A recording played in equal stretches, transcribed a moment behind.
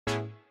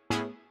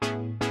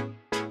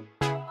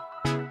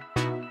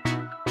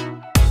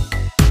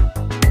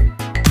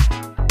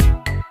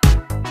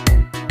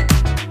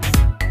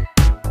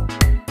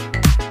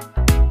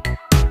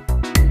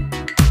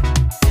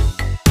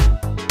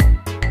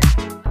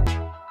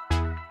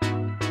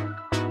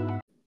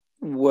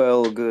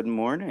good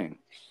morning.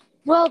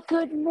 Well,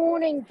 good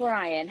morning,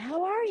 Brian.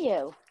 How are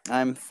you?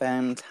 I'm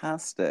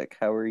fantastic.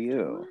 How are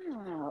you?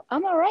 Wow,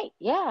 I'm all right.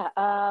 Yeah.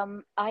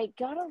 I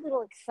got a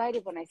little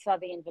excited when I saw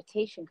the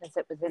invitation because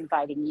it was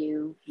inviting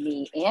you,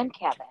 me, and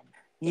Kevin.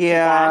 Did you see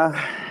that?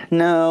 Yeah,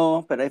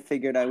 no, but I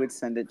figured I would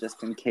send it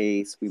just in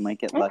case. We might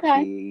get Okay.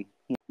 lucky.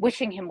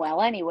 Wishing him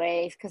well,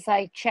 anyways, because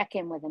I check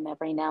in with him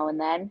every now and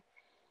then.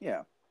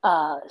 Yeah,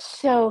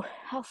 So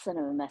I'll send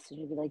him a message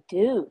and be like,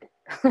 dude.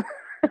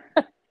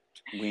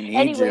 we need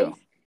Anyways, you.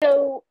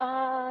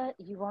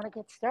 you want to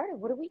get started?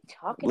 What are we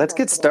talking Let's about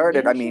get today?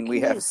 started. I Music mean,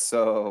 we have news.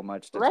 so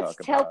much to Let's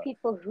talk tell about.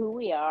 people who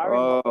we are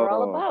and what we're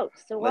all Oh, about.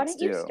 So why let's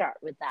don't you do. start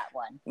with that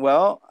one?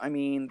 Well, I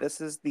mean, this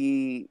is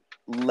the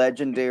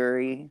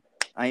legendary,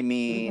 I Mhm.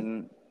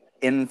 mean,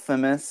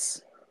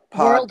 infamous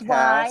podcast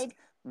Worldwide.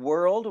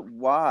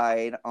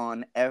 worldwide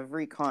on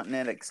every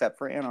continent except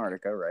for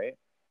Antarctica, right?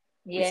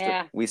 We still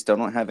Yeah. we still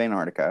don't have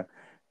Antarctica,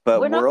 but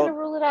We're not going to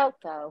rule it out,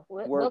 though.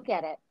 we're We'll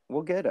get it.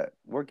 we'll get it.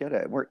 We'll get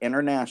it. We're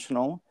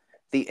international,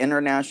 the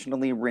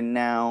internationally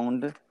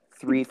renowned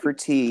three for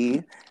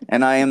tea,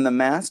 and I am the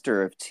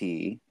master of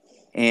tea.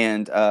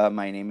 And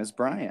my name is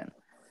Brian.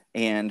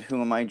 And who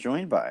am I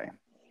joined by?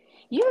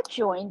 You're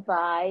joined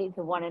by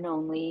the one and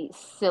only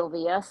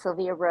Sylvia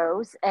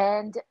Rose,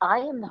 and I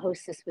am the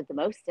hostess with the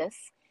mostess.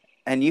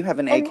 And you have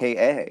an And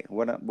AKA.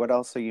 What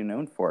else are you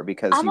known for?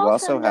 Because I'm you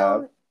also also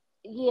have, known,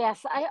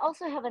 yes, I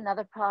also have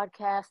another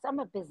podcast. I'm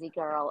a busy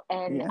girl,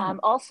 and yeah, I'm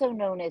also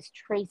known as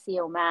Tracy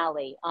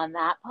O'Malley on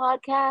that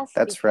podcast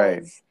that's right.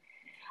 because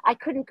I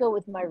couldn't go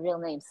with my real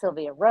name,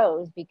 Sylvia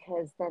Rose,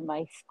 because then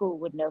my school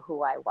would know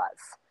who I was.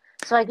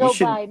 So I You go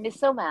should by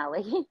Miss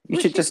O'Malley, you should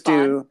which is just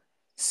fun. do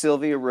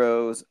Sylvia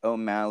Rose,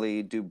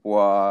 O'Malley,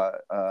 Dubois,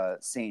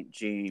 Saint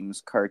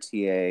James,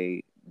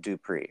 Cartier,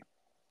 Dupree.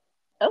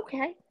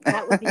 Okay,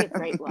 that would be a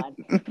great one.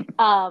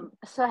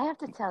 So I have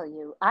to tell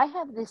you, I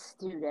have this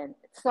student.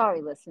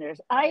 Sorry,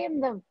 listeners. I am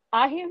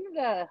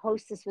the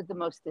hostess with the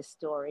mostest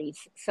stories.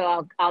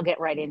 So I'll get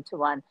right into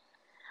one.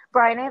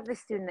 Brian, I have this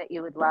student that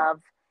you would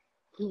love.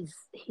 He's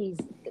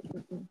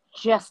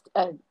just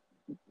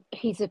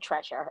he's a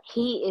treasure.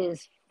 He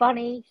is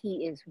funny.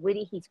 He is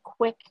witty. He's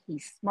quick.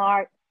 He's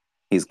smart.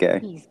 He's gay.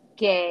 He's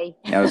gay.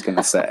 I was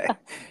gonna say,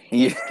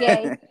 He's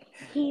gay.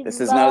 He this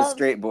is not a loves,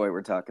 straight boy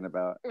we're talking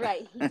about.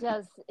 right.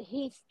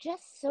 He's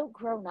just so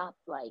grown up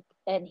like,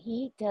 and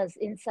he does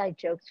inside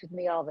jokes with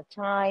me all the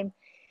time.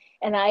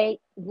 And I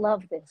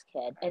love this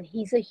kid. And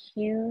he's a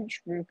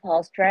huge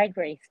RuPaul's Drag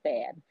Race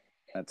fan.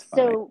 That's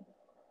funny, So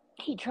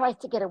he tries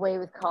to get away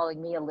with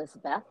calling me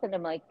Elizabeth. And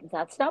I'm like,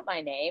 that's not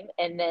my name.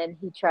 And then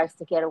he tries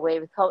to get away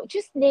with calling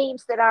just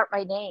names that aren't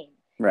my name.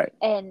 right?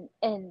 And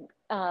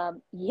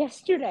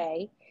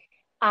yesterday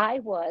I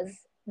was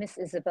Miss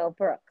Isabel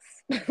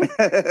Brooks.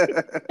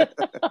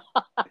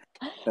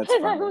 That's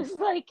And I funny. was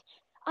like,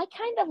 I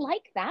kind of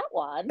like that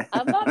one.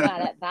 I'm not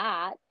mad at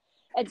that.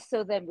 And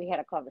so then we had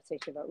a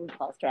conversation about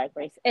RuPaul's Drag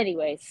Race.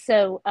 Anyway,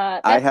 so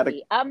I that's had a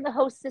me. I'm the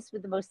hostess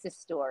with the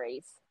mostest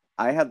stories.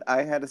 I had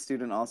a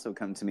student also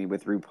come to me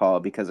with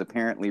RuPaul because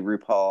apparently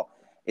RuPaul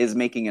is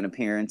making an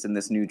appearance in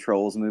this new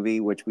Trolls movie,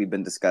 which we've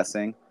been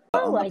discussing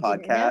Oh, on the I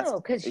didn't podcast. know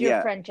because your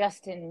Yeah, friend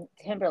Justin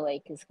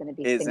Timberlake is going to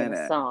be is singing in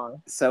a it.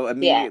 song. So Yeah.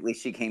 immediately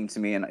she came to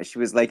me and she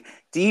was like,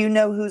 "Do you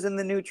know who's in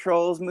the new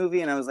Trolls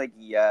movie?" And I was like,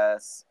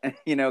 "Yes,"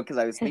 because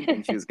I was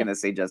thinking she was gonna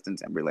say Justin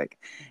Timberlake,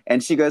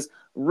 and she goes,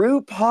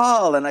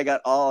 "RuPaul," and I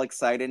got all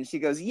excited, and she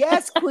goes,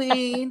 "Yes,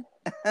 Queen."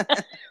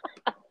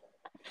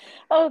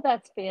 Oh,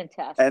 that's And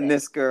fantastic.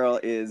 this girl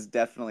is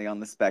definitely on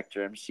the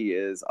spectrum. She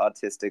is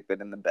autistic, but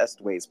in the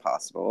best ways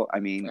possible. I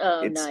mean, Oh,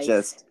 it's nice.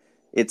 just,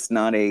 it's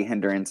not a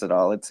hindrance at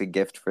all. It's a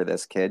gift for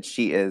this kid.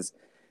 She is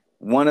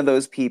one of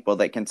those people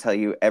that can tell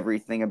you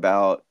everything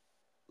about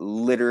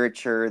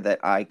literature that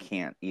I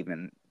can't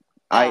even.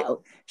 I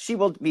Oh. She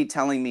will be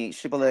telling me,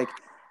 she'll be like,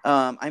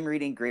 I'm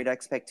reading Great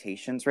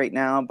Expectations right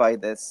now by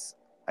this.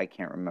 I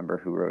can't remember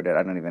who wrote it.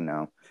 I don't even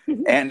know.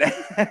 And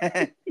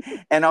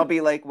and I'll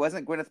be like,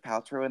 wasn't Gwyneth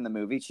Paltrow in the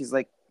movie? She's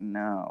like,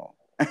 no.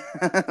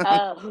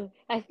 Oh,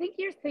 I think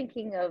you're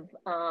thinking of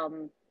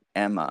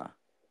Emma.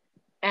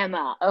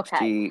 Emma. Okay.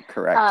 She Uh,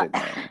 corrected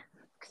me.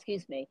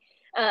 excuse me.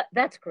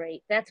 That's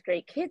great. That's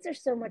great. Kids are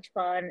so much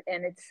fun,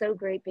 and it's so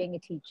great being a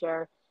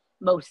teacher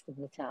most of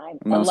the time.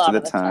 A Most of lot the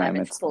of the time, time,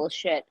 it's it's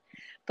bullshit.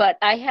 But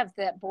I have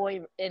that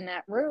boy in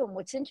that room.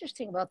 What's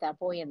interesting about that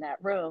boy in that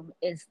room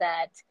is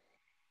that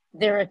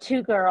there are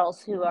two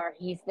girls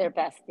he's their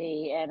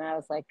bestie. And I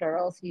was like,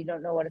 girls, you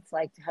don't know what it's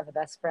like to have a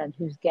best friend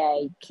who's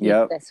gay. Keep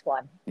yep, this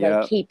one. Like,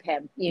 yep. keep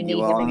him. You You need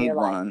him all in your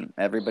need life. one.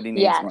 Everybody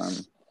needs one.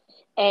 Yes.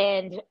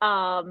 And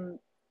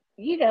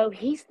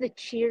he's the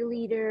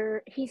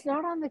cheerleader. He's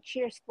not on the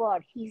cheer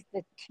squad. He's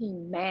the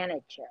team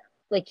manager.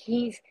 Like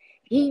he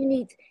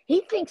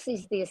thinks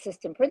he's the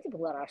assistant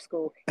principal at our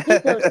school. He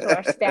goes to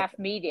our staff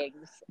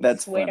meetings.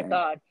 That's Swear to funny.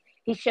 God.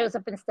 He shows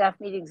up in staff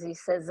meetings. He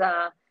says,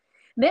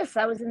 Miss,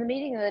 I was in the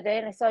meeting the other day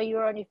and I saw you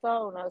were on your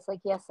phone. I was like,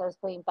 yes, I was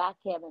playing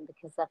backgammon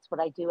because that's what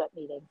I do at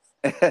meetings.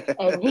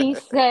 And he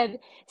said,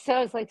 so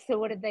I was like, so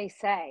what did they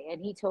say?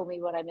 And he told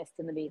me what I missed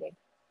in the meeting.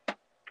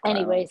 Wow.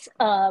 Anyways,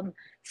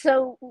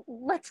 so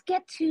let's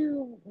get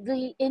to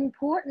the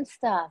important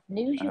stuff.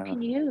 News you Uh,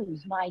 can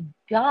use. My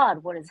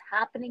God, what is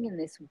happening in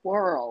this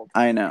world?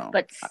 I know.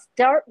 But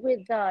start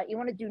with, you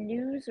want to do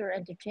news or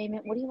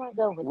entertainment? What do you want to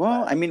go with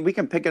Well, I first? mean, we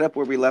can pick it up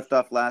where we left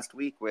off last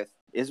week with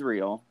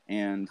Israel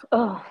and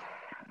Oh,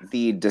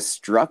 the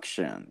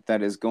destruction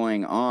that is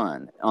going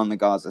on the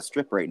Gaza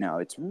Strip right now.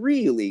 It's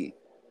really,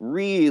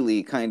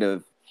 really kind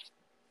of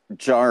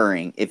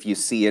jarring if you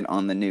see it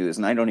on the news.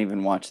 And I don't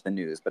even watch the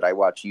news, but I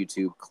watch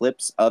YouTube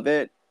clips of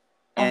it,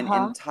 and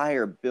uh-huh.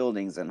 entire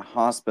buildings and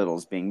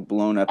hospitals being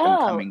blown up and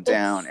Oh, coming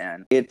down.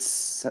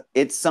 it's, And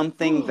it's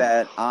something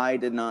that I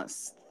did not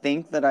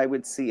think that I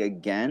would see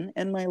again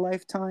in my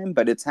lifetime,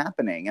 but it's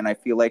happening, and I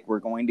feel like we're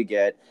going to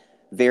get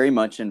very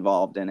much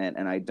involved in it,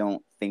 and I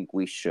don't think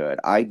we should.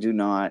 I do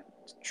not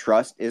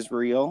trust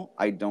Israel.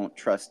 I don't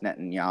trust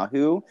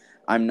Netanyahu.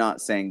 I'm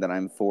not saying that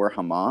I'm for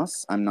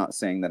Hamas. I'm not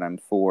saying that I'm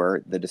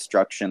for the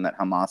destruction that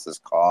Hamas has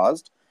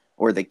caused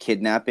or the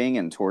kidnapping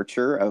and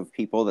torture of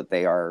people that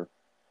they are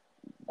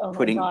oh my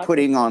putting God,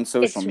 putting on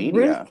social it's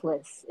media.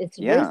 ruthless. It's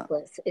Yeah,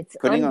 ruthless. It's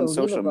putting on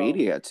social unbelievable.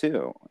 media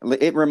too.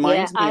 It Yeah,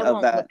 reminds me I of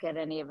won't that. look at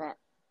any of it.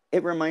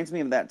 It reminds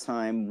me of that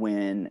time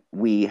when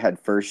we had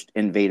first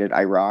invaded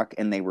Iraq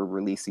and they were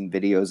releasing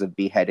videos of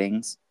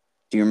beheadings.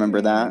 Do you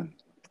remember that? Mm,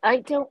 I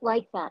don't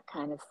like that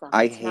kind of stuff.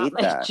 I It's not hate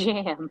my that.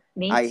 jam.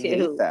 Me I hate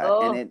too. that.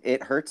 And Oh,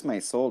 it hurts my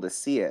soul to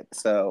see it.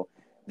 So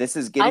this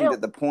is I getting to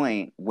don't the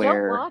point don't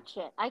where, watch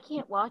it. I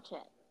can't watch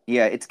it.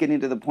 yeah, it's getting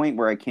to the point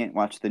where I can't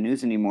watch the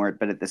news anymore,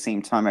 but at the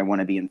same time, I want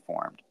to be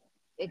informed.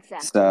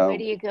 Exactly. Where So,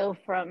 do you go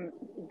from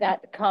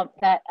that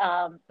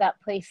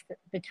place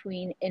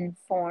between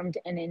informed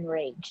and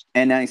enraged?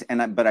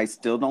 but I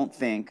still don't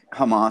think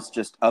Hamas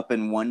just up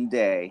in one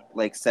day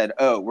like said,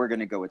 "Oh, we're going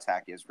to go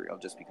attack Israel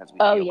just because we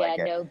Oh feel yeah, like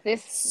it." no,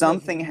 this was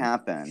Something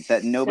happened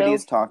that nobody so.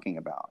 is talking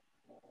about.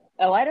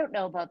 Oh, I don't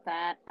know about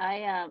that.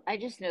 I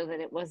just know that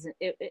it wasn't.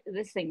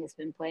 This thing has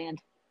been planned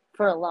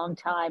for a long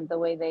time. The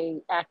way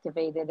they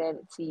activated it,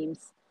 it seems.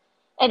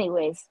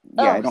 Anyways,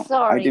 Yeah, oh, I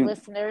sorry, do.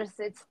 listeners.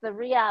 It's the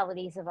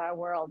realities of our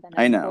world, and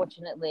I know.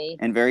 unfortunately,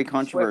 And very we're.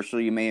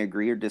 controversial. You may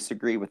agree or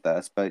disagree with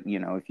us, but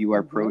if you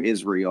are Mhm.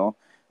 pro-Israel,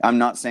 I'm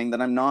not saying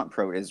that I'm not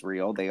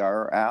pro-Israel. They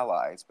are our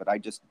allies, but I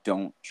just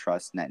don't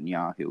trust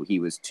Netanyahu. He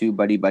was too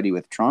buddy buddy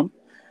with Trump.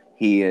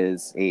 He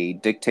is a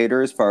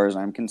dictator as far as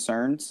I'm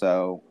concerned.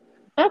 So,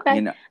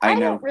 Okay. I I don't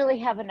know really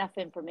have enough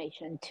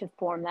information to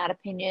form that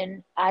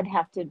opinion. I'd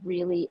have to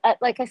really,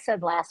 like I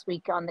said last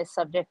week on this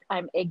subject,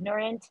 I'm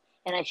ignorant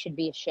and I should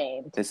be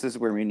ashamed. this is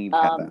where we need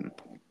Um, Kevin.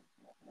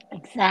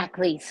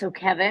 exactly. So,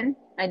 Kevin,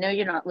 I know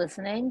you're not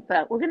listening,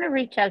 but we're going to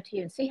reach out to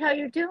you and see how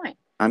you're doing.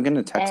 I'm going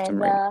to text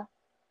him And right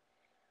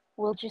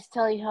we'll just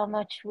tell you how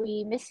much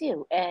we miss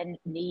you and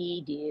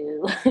need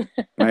you.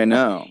 now. I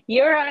know.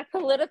 You're our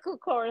political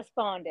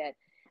correspondent.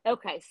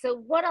 Okay, so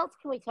what else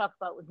can we talk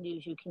about with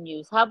news you can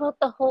use? How about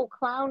the whole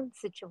clown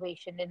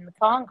situation in the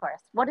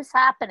Congress? What is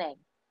happening?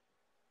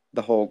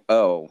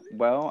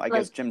 Well, I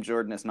guess Like, Jim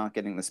Jordan is not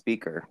getting the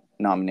speaker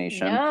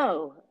nomination.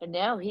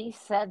 no, he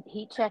said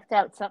he checked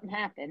out, something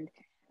happened.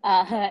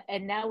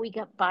 And now we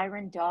got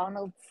Byron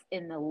Donalds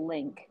in the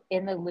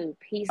loop.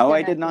 He's Oh,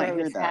 I gonna did not throw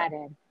hear his that. hat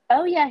in.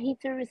 Oh yeah, he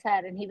threw his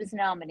hat in. He was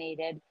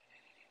nominated.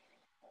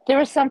 There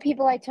are some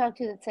people I talk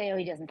to that say, "Oh,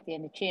 he doesn't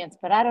stand a chance,"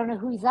 but I don't know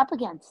who he's up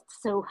against.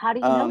 So how do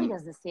you know he Um,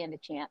 doesn't stand a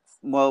chance?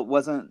 well,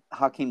 wasn't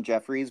Hakeem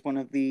Jeffries one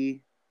of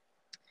the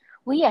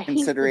Well, yeah, he's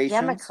the considerations?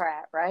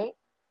 Democrat, right?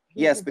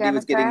 He's Yes, the but he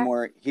was getting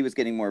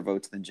Democrat, more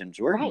votes than Jim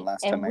Jordan right?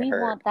 last time And I we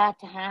heard. want that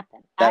to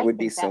happen. That I would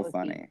be think that so would be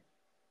funny.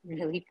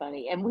 really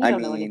funny. And we I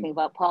don't know mean, anything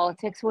about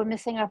politics. We're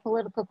missing our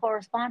political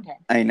correspondent,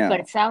 I but it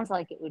know. sounds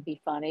like it would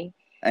be funny.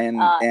 They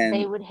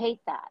And would hate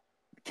that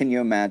can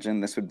you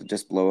imagine this would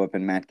just blow up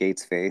in Matt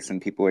Gates' face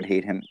and people would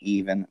hate him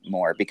even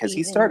more because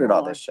he even started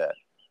all this more. shit.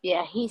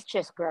 Yeah, he's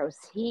just gross.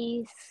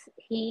 He's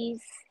he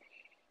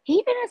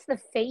even has the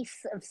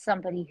face of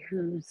somebody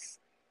who's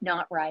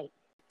not right.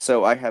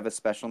 So I have a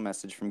special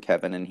message from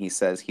Kevin, and he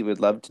says he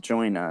would love to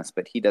join us,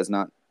 but he does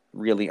not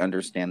really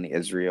understand the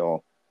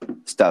Israel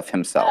stuff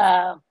himself.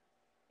 Uh,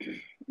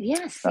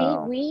 yeah, see,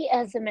 So, we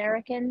as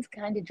Americans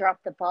kind of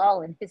dropped the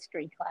ball in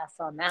history class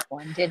on that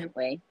one, didn't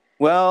we?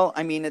 well,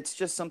 I mean, it's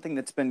just something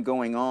that's been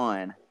going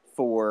on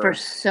For for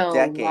so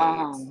decades.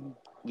 long.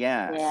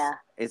 Yes, Yeah.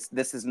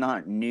 this is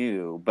not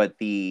new, but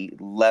the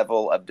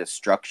level of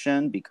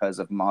destruction because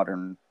of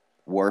modern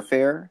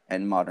warfare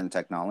and modern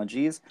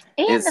technologies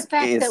And the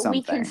fact is that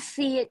we can something.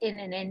 see it in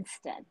an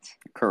instant.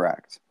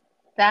 Correct.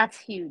 That's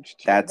huge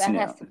too. That's That new.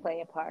 has to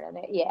play a part in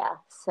it. Yeah.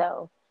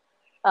 So,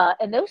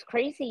 and those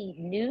crazy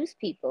news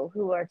people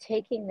who are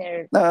taking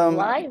their Um,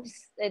 lives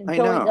and I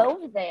going know.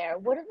 over there,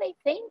 what are they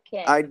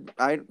thinking?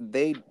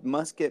 They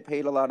must get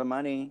paid a lot of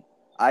money.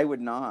 I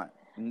would not.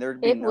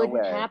 There'd be It no wouldn't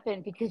way.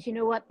 happen because you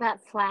know what? That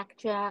flak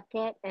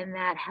jacket and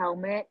that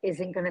helmet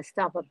isn't going to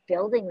stop a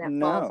building that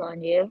falls No.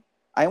 on you.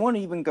 I won't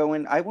even go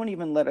in. I won't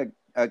even let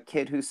a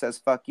kid who says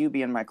 "fuck you"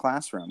 be in my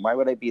classroom. Why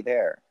would I be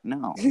there?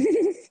 No.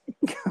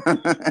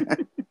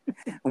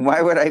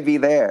 Why would I be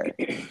there?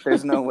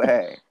 There's no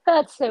way.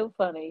 That's so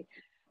funny.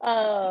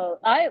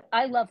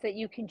 I love that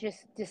you can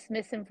just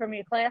dismiss him from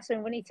your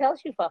classroom when he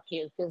tells you "fuck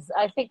you," because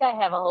I think I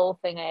have a whole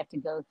thing I have to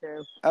go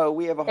through. Oh,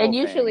 we have a whole And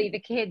usually thing. the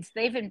kids,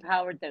 they've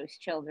empowered those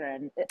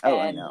children, Oh,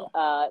 I and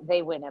know.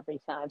 they win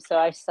every time. So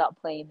I've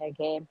stopped playing their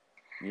game.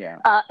 Yeah.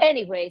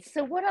 Anyway,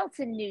 so what else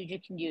in news you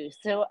can use?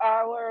 So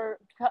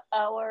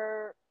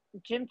our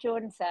Jim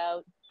Jordan's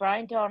out,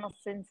 Brian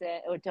Donaldson's in,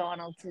 or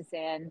Donald's is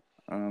in,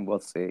 We'll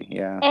see.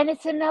 Yeah. and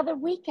it's another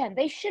weekend.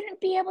 They shouldn't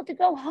be able to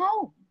go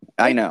home.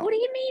 I Like, know. what do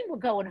you mean we're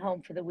going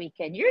home for the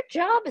weekend? Your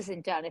job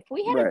isn't done. If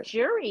we had a Right.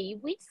 jury,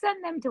 we'd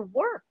send them to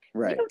work.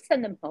 We Right. don't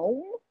send them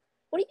home.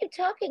 What are you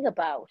talking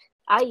about?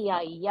 Ay,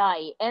 ay,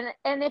 ay.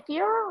 And if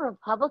you're a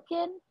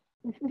Republican,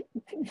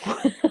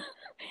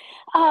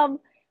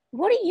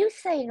 what are you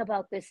saying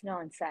about this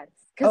nonsense?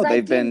 Because Oh, I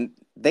do.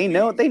 they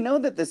know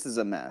that this is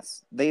a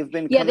mess. They've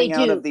been Yeah, they coming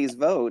out of do. these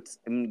votes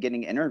and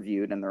getting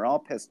interviewed, and they're all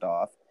pissed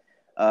off.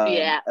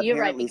 Yeah, you're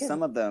right. Apparently, Because,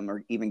 some of them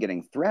are even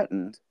getting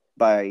threatened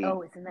by,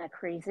 oh, isn't that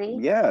crazy?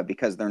 yeah,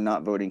 because they're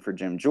not voting for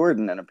Jim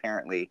Jordan. And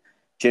apparently,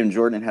 Jim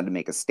Jordan had to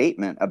make a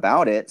statement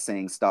about it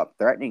saying, stop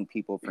threatening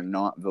people for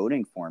not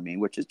voting for me,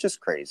 which is just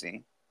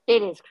crazy.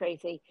 It is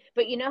crazy.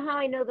 But you know how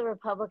I know the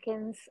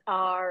Republicans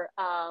are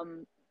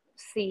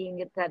seeing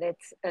it, that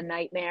it's a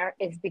nightmare,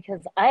 is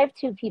because I have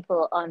two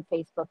people on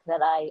Facebook that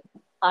I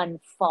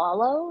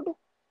unfollowed,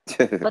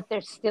 but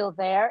they're still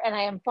there. And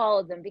I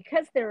unfollowed them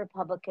because they're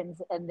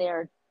Republicans and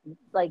they're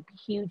like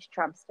huge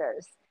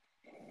Trumpsters.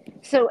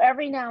 So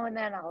every now and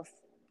then I'll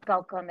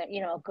skulk on their,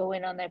 go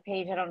in on their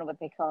page. I don't know what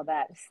they call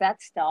that. Is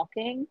that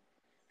stalking?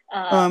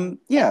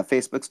 Yeah,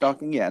 Facebook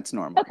stalking. Yeah, it's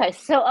normal. Okay,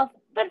 so,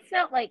 but it's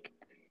not like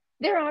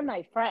they're on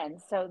my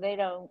friends, so they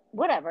don't,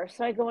 whatever.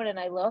 So I go in and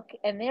I look,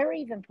 and they're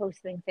even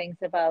posting things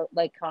about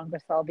like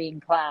Congress all being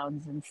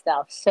clowns and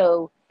stuff.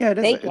 So Yeah, it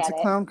is. they It's get a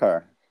it. clown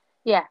car.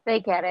 Yeah, they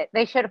get it.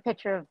 They showed a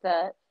picture of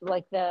the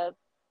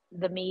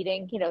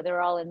meeting.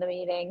 They're all in the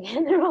meeting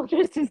and they're all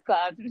dressed as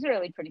clowns. It was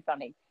really pretty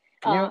funny.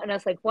 Yeah. And I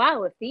was like,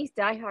 wow, if these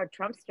diehard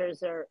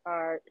Trumpsters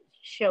are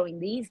showing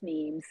these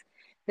memes,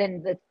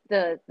 then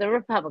the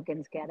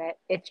Republicans get it.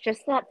 It's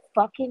just that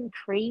fucking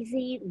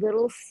crazy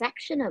little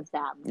section of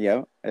them.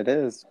 Yeah, it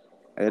is.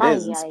 It Ay,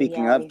 is. And ay,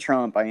 speaking of ay.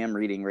 Trump, I am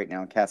reading right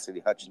now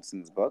Cassidy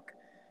Hutchinson's book.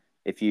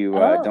 If you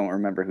don't Oh,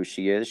 remember who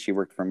she is, she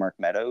worked for Mark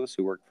Meadows,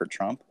 who worked for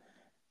Trump.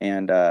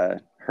 And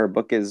her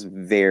book is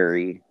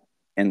very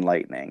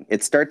enlightening.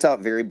 It starts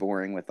out very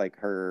boring with like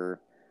her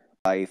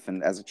life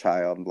and as a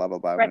child and blah, blah,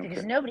 blah. right,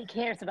 because nobody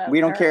cares about We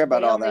don't care her.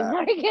 about They all only that.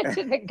 want to get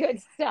to the good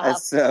stuff.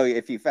 So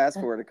if you fast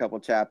forward a couple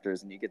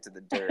chapters and you get to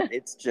the dirt,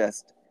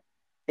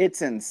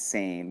 it's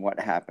insane what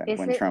happened Is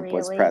when it Trump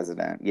was really?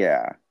 president.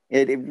 Yeah,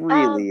 it Um,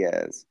 really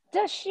is.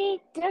 does she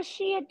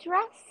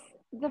address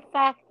the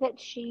fact that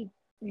she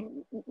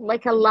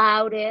like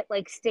allowed it,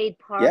 like stayed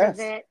part of Yes,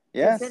 it?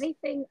 yes.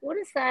 What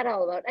is that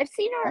all about? I've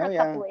seen her in Oh, a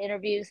yeah. couple of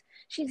interviews.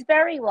 She's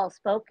very well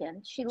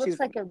spoken. She looks She's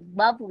like a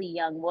lovely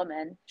young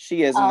woman,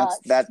 she is, and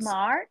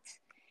smart,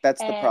 that's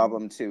the and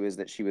problem too, is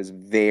that she was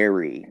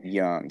very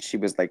young. She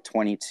was like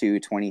 22,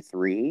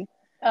 23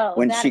 oh,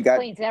 when that she got,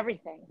 explains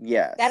everything. That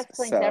yes.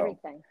 explains So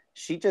everything.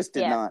 she just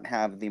did Yeah, not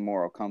have the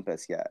moral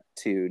compass yet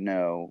to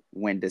know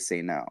when to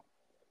say no.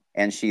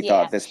 And she yeah.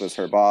 thought this was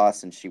her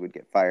boss and she would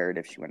get fired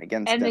if she went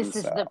against And him. this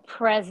is So, the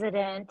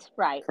president,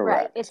 right?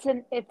 Right. correct.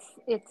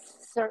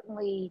 It's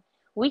certainly,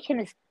 we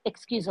can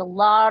excuse a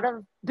lot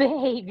of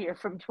behavior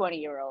from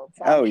 20-year-olds,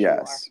 I'm Oh, sure.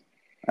 yes.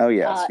 Oh,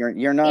 yes. uh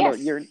You're not,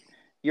 yes.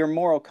 your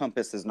moral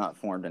compass is not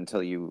formed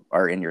until you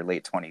are in your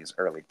late 20s,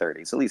 early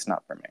 30s, at least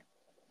not for me.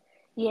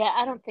 Yeah,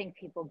 I don't think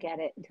people get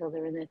it until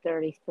they're in their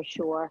 30s for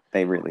sure.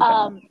 They really don't.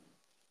 um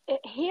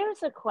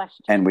Here's a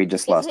And we question.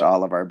 just Is lost it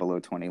all of our below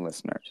 20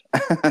 listeners.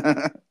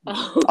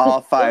 All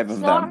oh, five oops,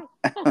 of them.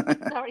 sorry.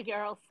 Sorry,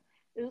 girls.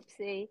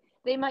 Oopsie.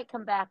 They might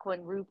come back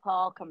when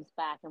RuPaul comes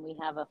back and we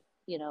have a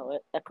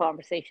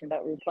conversation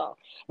about RuPaul.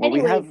 Well,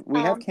 Anyways,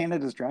 we have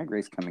Canada's Drag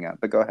Race coming up,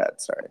 but go ahead.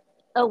 Sorry.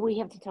 oh, we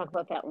have to talk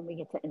about that when we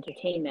get to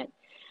entertainment.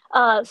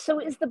 So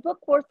is the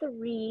book worth a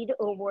read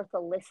or worth a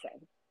listen?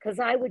 Because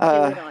I would do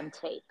Uh, it on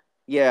tape.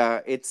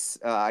 yeah, it's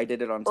I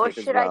did it on Or tape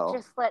as should I well.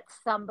 just let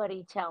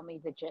somebody tell me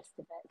the gist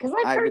of it? Because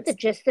I've I heard would, the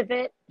gist of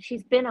it.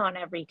 She's been on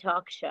every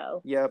talk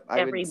show, yep, I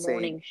every would say,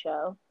 morning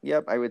show.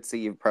 yep, I would say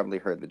you've probably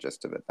heard the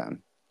gist of it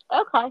then.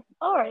 Okay.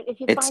 All right.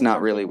 If you It's find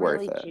not really something worth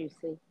really it.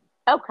 juicy.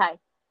 Okay.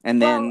 And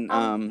Well,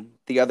 then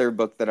the other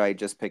book that I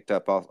just picked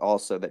up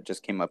also that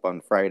just came up on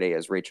Friday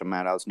is Rachel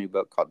Maddow's new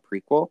book called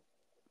Prequel.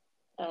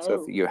 So if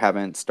oh, you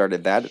haven't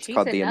started that, she's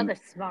another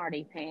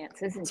smarty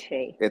pants, isn't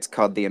she? it's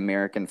called The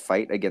American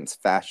Fight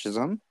Against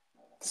Fascism.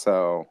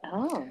 So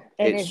Oh,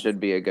 and it is should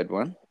be a good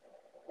one.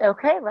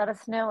 okay. Let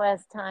us know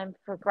as time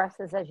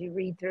progresses, as you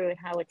read through it,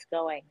 how it's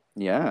going.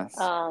 Yes.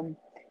 All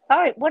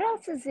right. What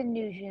else is in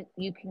news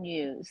you can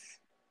use?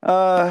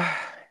 Uh,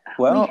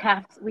 well,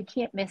 We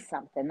can't miss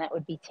something. That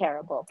would be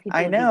terrible. People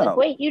I would be like, know,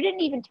 wait, you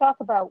didn't even talk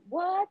about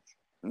what?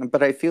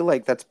 but I feel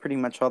like that's pretty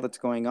much all that's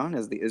going on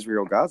is the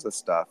Israel Gaza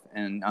stuff.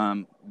 And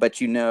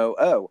but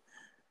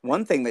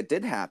One thing that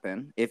did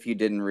happen, if you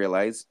didn't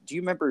realize, do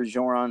you remember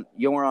Joran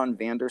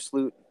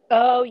Vandersloot?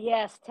 Oh,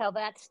 yes. Tell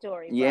that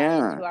story, Brian,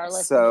 Yeah. to our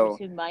listeners So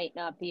who might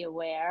not be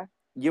aware.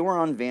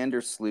 Joran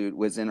Vandersloot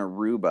was in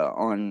Aruba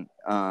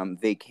on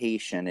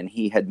vacation, and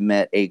he had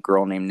met a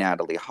girl named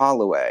Natalie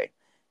Holloway.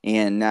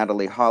 And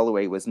Natalie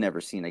Holloway was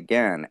never seen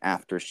again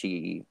after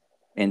she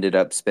ended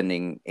up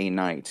spending a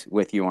night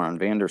with Joran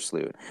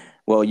Vandersloot.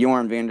 Well,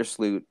 Joran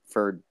Vandersloot,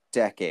 for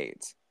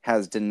decades,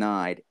 has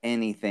denied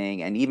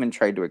anything and even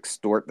tried to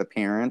extort the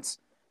parents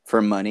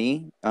for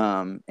money.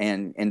 And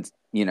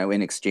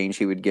in exchange,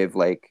 he would give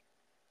like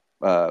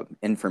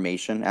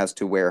information as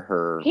to where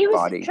her He was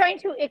body. trying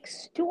to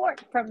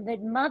extort from the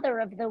mother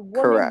of the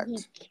woman he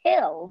Correct.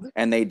 killed.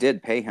 And they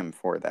did pay him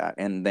for that.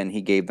 And then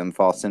he gave them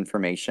false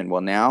information.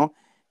 Well, now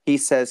he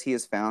says he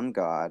has found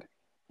God.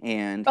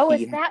 And Oh,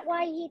 is that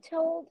why he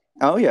told?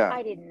 Oh, yeah.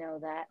 I didn't know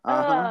that.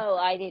 Uh-huh. Oh,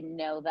 I didn't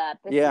know that.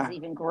 This Yeah. is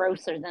even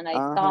grosser than I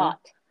Uh-huh.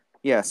 thought.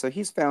 Yeah, so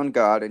he's found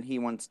God, and he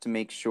wants to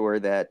make sure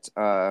that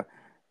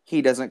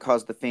he doesn't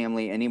cause the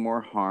family any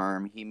more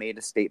harm. He made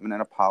a statement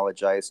and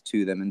apologized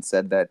to them and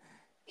said that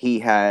he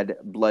had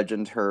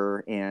bludgeoned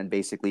her and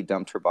basically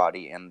dumped her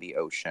body in the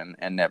ocean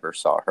and never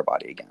saw her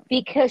body again.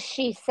 Because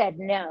she said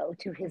no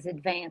to his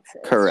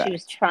advances. Correct. She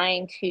was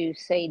trying to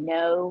say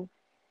no,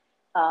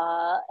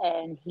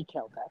 and he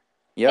killed her.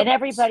 Yep. And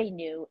everybody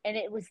knew. And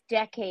it was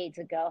decades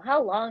ago.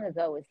 How long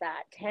ago was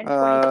that? 10,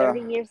 20,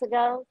 30 years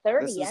ago?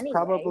 30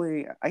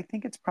 anyway. I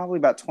think it's probably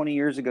about 20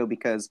 years ago,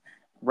 because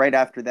right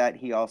after that,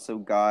 he also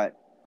got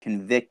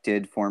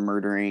convicted for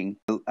murdering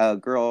a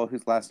girl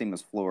whose last name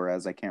was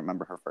Flores. I can't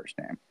remember her first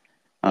name.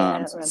 Yeah, I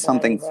don't remember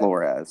something that either.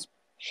 Flores.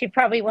 She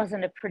probably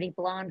wasn't a pretty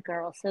blonde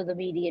girl, so the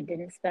media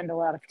didn't spend a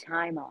lot of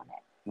time on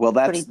it. Well,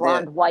 that's pretty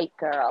blonde white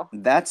girl.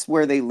 That's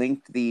where they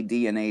linked the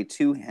DNA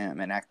to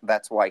him, and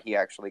that's why he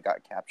actually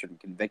got captured and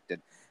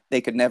convicted. They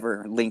could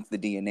never link the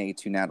DNA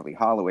to Natalie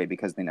Holloway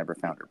because they never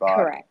found her body.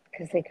 Correct,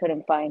 because they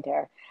couldn't find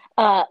her.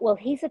 Well,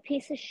 he's a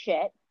piece of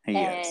shit,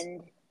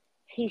 and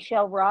he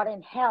shall rot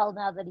in hell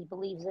now that he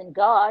believes in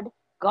God.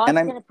 God's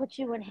going to put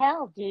you in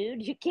hell,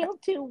 dude. You killed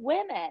 2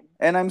 women.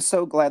 And I'm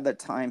so glad that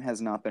time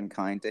has not been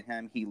kind to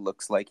him. He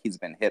looks like he's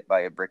been hit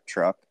by a brick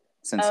truck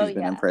since he's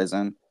been in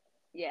prison.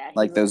 Yeah.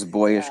 Like those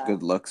boyish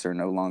good looks are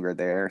no longer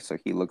there. So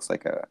he looks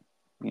like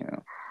he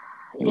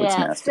looks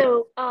nasty.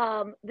 So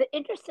the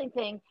interesting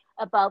thing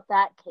about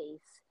that case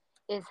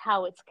is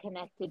how it's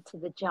connected to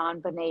the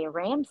JonBenet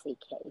Ramsey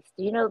case.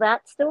 Do you know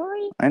that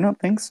story? I don't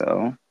think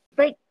so.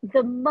 Like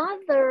the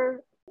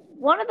mother,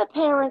 one of the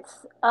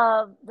parents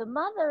of the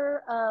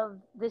mother of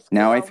this girl,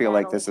 now I feel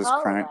Natalie like this is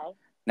Holloway, crime.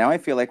 Now I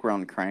feel like we're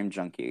on Crime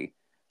Junkie.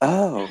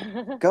 Oh,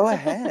 go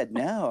ahead.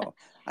 No,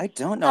 I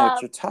don't know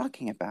what you're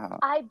talking about.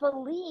 I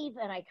believe,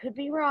 and I could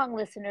be wrong,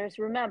 listeners.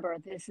 Remember,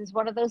 this is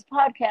one of those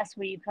podcasts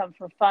where you come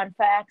for fun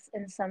facts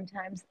and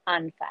sometimes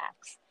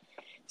unfacts.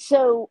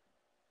 So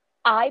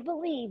I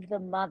believe the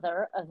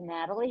mother of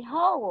Natalie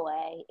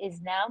Holloway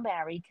is now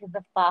married to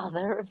the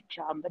father of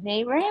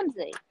JonBenet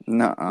Ramsey.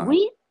 Nuh-uh.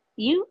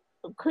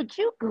 Could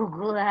you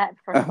Google that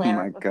for clarification?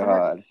 Oh my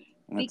God.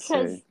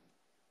 Because see.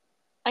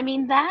 I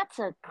mean, that's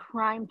a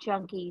crime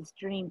junkie's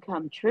dream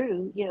come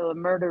true, a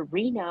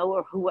murderino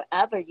or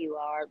whoever you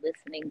are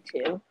listening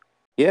to.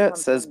 Yeah, it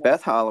says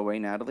Beth Holloway,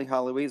 Natalie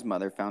Holloway's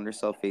mother, found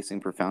herself facing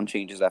profound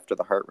changes after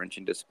the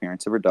heart-wrenching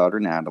disappearance of her daughter,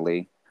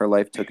 Natalie. Her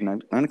life took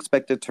an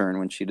unexpected turn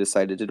when she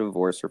decided to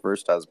divorce her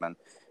first husband,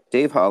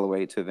 Dave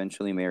Holloway, to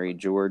eventually marry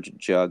George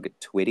Jug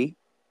Twitty.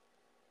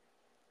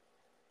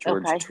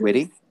 George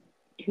Twitty?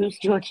 Who's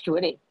George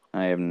Twitty?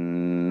 I have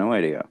no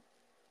idea.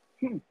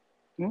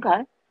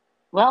 Okay.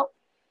 Well,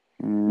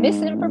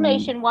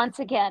 misinformation once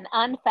again,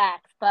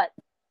 unfacts, but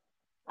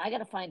I got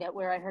to find out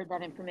where I heard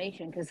that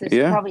information, because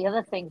there's probably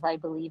other things I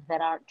believe that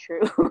aren't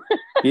true.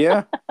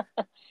 Yeah.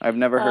 I've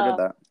never heard of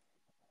that.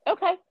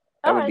 Okay.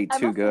 That would be too I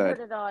must good. have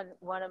heard it on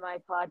one of my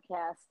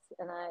podcasts,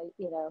 and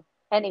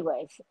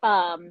anyways.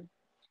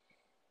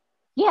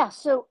 Yeah,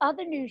 so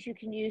other news you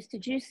can use.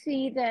 Did you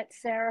see that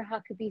Sarah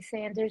Huckabee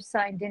Sanders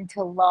signed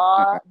into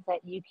law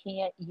that you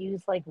can't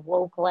use like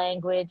woke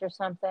language or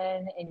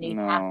something, and you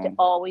have to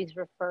always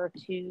refer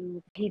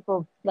to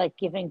people like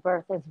giving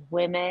birth as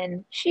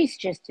women? She's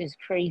just as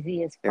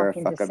crazy as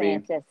fucking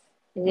DeSantis.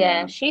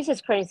 Yeah, she's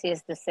as crazy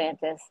as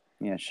DeSantis.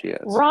 Yeah, she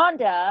is.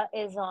 Rhonda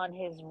is on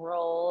his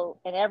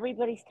roll, and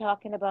everybody's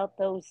talking about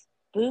those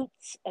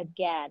boots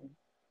again.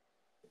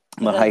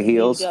 The high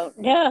heels? Don't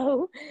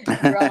know.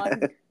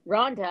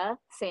 Rhonda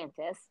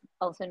Santis,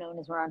 also known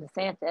as Ron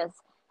DeSantis,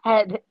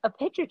 had a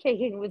picture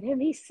taken with him.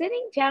 He's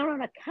sitting down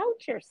on a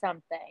couch or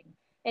something,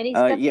 and he's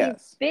got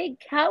these big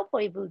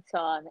cowboy boots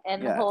on,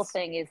 and the whole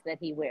thing is that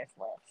he wears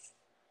lifts.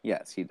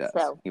 Yes, he does.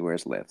 So, he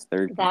wears lifts.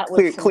 They're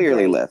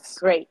clearly lifts.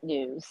 Great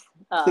news.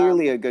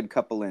 Clearly a good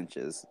couple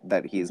inches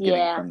that he's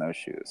getting from those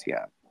shoes.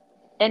 Yeah.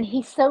 And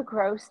he's so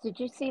gross. Did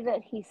you see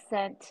that he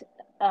sent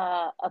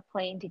a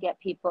plane to get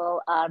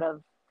people out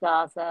of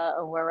Gaza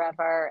or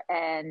wherever,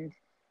 and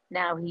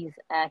now he's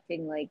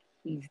acting like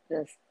he's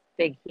this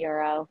big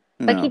hero?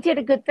 Like he did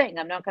a good thing.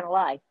 I'm not going to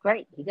lie.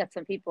 Great. He got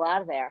some people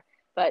out of there.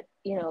 but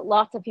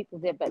lots of people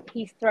did. But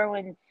he's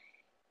throwing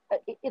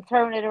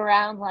it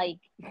around like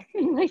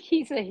like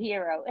he's a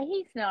hero.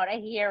 He's not a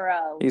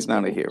hero. He's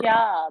not a hero.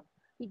 Job.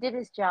 He did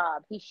his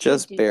job. He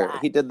should do that.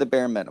 He did the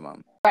bare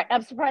minimum. Right.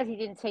 I'm surprised he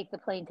didn't take the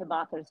plane to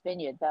Martha's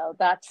Vineyard, though.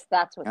 That's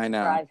what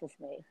surprises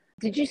me.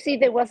 Did you see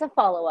there was a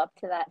follow-up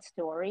to that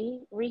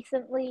story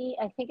recently?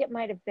 I think it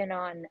might have been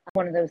on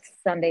one of those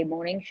Sunday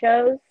morning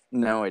shows.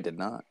 No, I did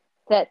not.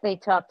 That they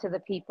talked to the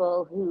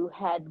people who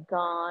had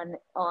gone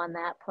on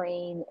that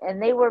plane,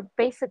 and they were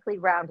basically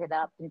rounded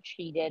up and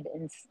cheated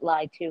and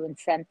lied to and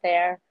sent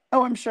there.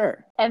 Oh, I'm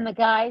sure. And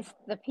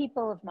the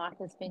people of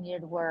Martha's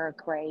Vineyard were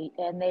great,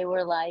 and they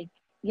were like,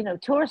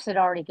 tourists had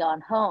already gone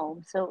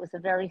home, so it was a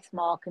very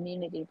small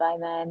community by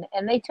then.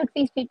 And they took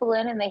these people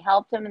in and they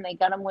helped them and they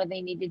got them where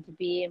they needed to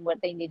be and what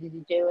they needed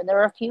to do. And there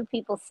are a few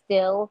people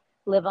still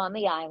live on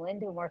the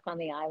island and work on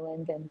the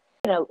island. And,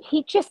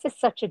 he just is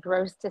such a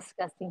gross,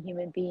 disgusting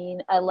human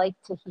being. I like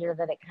to hear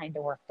that it kind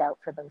of worked out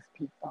for those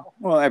people.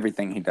 Well,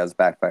 everything he does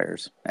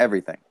backfires.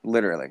 Everything.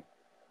 Literally.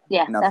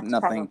 Yeah, that's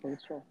probably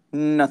true.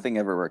 Nothing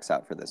ever works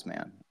out for this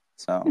man.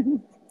 So...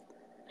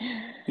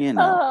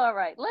 All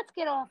right, let's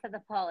get off of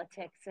the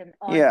politics and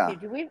on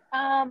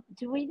to,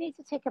 do we need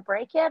to take a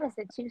break yet? Is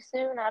it too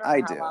soon? I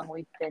don't know how long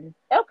we've been.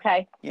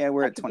 Okay. Yeah,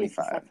 we're at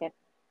 25.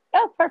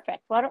 Oh, perfect.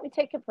 Why don't we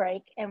take a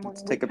break and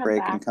let's take a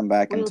break and come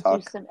back and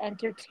talk. Do some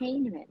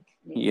entertainment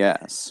news.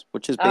 Yes,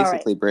 which is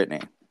basically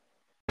Britney.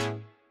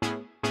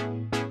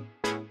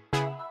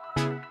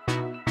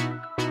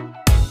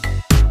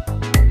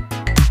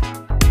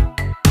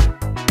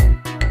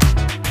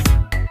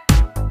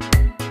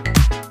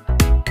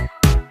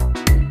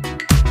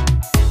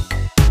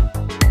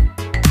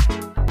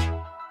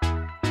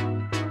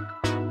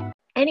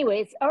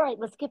 Anyways, all right,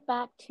 let's get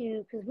back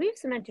to, because we have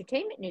some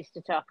entertainment news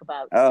to talk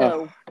about.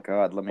 Oh,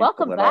 God, let me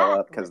pull it all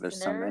up because there's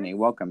so many.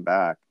 Welcome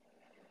back.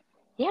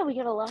 Yeah, we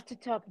got a lot to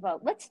talk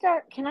about. Let's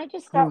start. Can I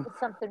just start with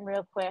something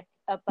real quick?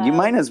 About, you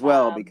might as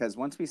well, because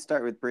once we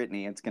start with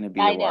Britney, it's going to be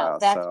a while. I know,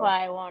 that's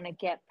why I want to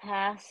get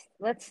past.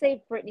 Let's save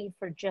Britney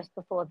for just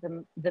before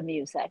the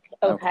music,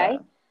 okay?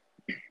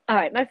 All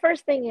right, my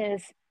first thing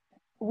is,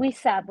 we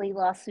sadly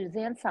lost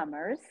Suzanne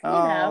Summers.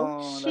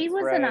 She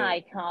was an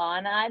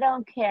icon. I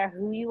don't care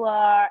who you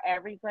are.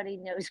 Everybody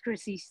knows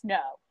Chrissy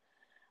Snow.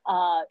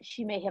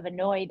 She may have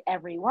annoyed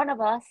every one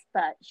of us,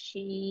 but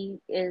she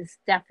was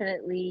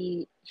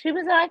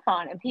an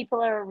icon, and people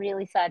are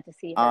really sad to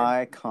see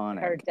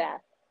her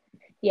death.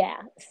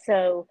 Yeah.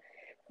 So,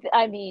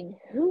 I mean,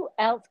 who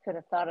else could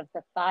have thought of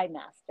the Thigh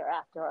Master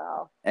after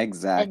all?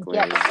 Exactly.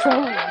 And get so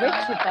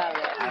rich about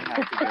it. I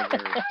have to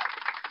give her.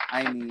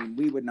 I mean,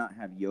 we would not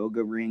have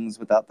yoga rings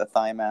without the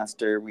Thigh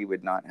Master. We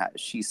would not have.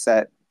 She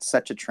set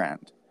such a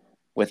trend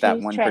with that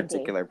one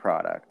particular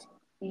product.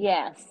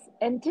 Yes.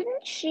 And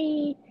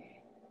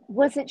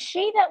was it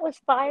she that was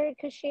fired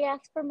because she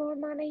asked for more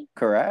money?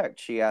 Correct.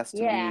 She asked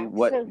to be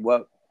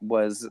what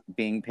was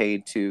being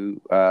paid to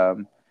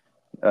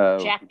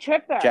Jack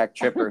Tripper. Jack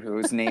Tripper,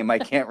 whose name I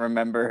can't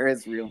remember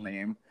his real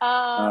name.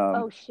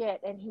 Oh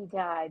shit, and he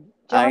died.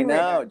 John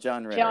Ritter.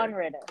 John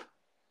Ritter.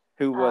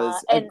 Who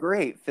was a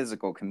great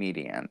physical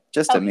comedian.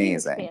 Just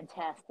amazing.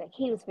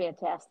 He was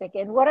fantastic.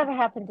 And whatever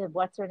happened to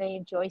what's her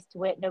name? Joyce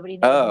DeWitt? Nobody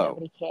knows.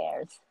 Nobody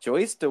cares.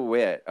 Joyce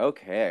DeWitt.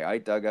 Okay, I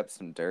dug up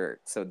some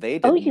dirt. So they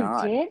did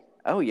not. Oh, you did?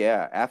 Oh,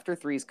 yeah. After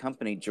Three's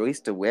Company,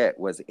 Joyce DeWitt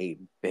was a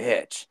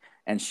bitch.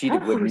 And she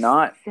would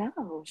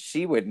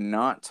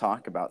not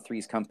talk about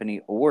Three's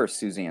Company or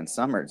Suzanne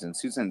Summers. And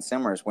Suzanne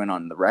Summers went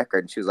on the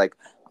record. And she was like,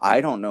 I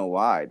don't know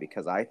why,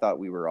 because I thought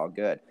we were all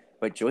good.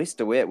 But Joyce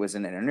DeWitt was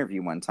in an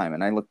interview one time,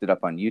 and I looked it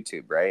up on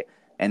YouTube, right?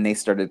 And they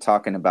started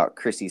talking about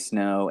Chrissy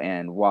Snow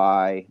and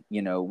why,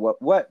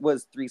 what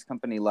was Three's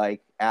Company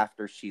like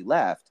after she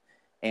left.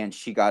 And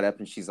she got up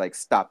and she's like,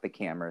 stop the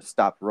camera,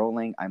 stop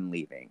rolling, I'm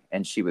leaving.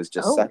 And she was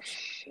just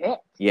shit.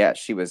 Yeah,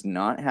 she was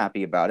not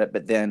happy about it.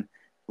 But then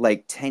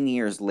like 10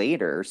 years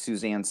later,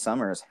 Suzanne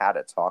Summers had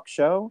a talk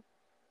show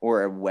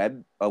or a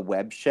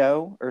web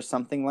show or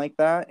something like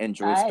that. And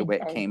Joyce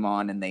DeWitt came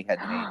on and they had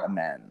made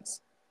amends.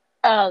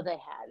 Oh, they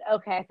had.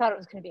 Okay, I thought it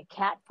was going to be a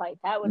cat fight.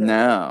 That would have been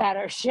a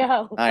better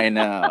show. I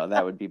know.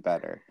 That would be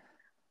better.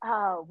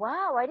 Oh,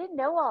 wow. I didn't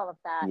know all of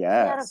that.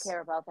 Yes. I don't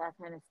care about that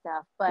kind of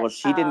stuff. But, well,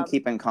 she didn't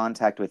keep in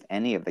contact with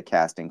any of the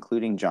cast,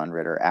 including John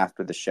Ritter,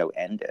 after the show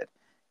ended.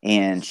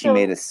 And she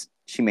made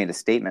a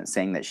statement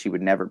saying that she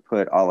would never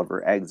put all of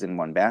her eggs in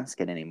one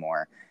basket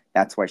anymore.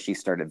 That's why she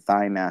started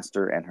Thigh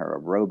Master and her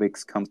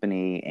aerobics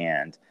company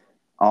and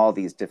all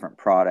these different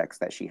products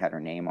that she had her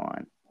name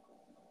on.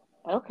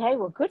 Okay,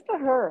 well, good for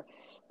her.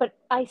 But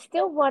I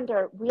still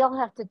wonder, we all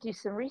have to do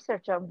some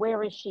research on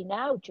where is she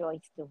now,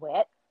 Joyce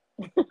DeWitt?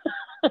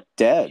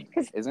 Dead.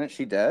 Isn't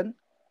she dead?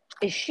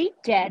 Is she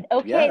dead?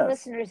 Okay, yes.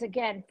 Listeners,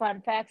 again,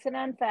 fun facts and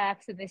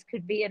unfacts, and this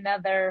could be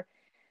another,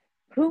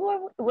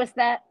 who was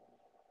that?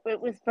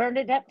 It was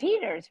Bernadette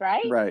Peters,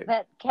 right? Right.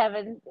 That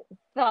Kevin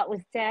thought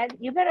was dead.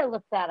 You better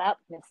look that up,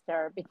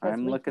 mister, because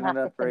I'm looking have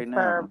it up to right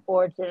confirm now.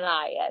 or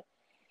deny it.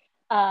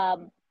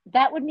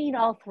 That would mean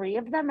all three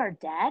of them are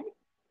dead?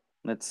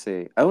 Let's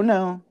see. Oh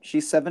no,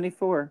 she's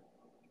 74.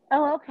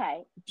 Oh,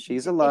 okay.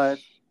 She's Is alive.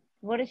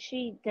 does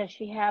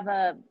she have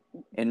a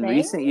In thing?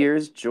 recent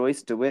years,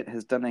 Joyce DeWitt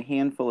has done a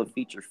handful of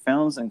feature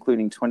films,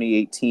 including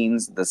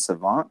 2018's The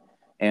Savant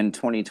and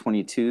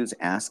 2022's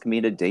Ask Me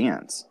to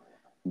Dance.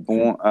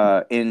 In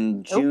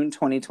Nope. June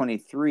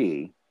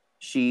 2023,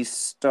 she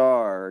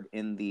starred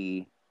in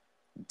the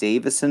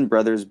Davison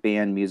Brothers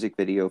Band music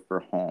video for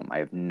Home. I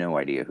have no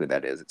idea who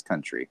that is. It's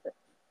country.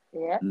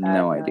 Yeah, I have No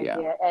no idea.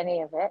 idea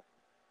any of it.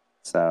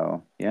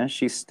 So, yeah,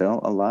 she's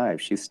still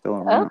alive. She's still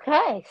around.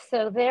 Okay,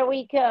 so there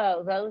we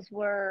go. Those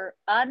were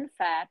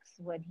unfacts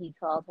when he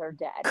called her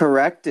dead.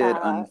 Corrected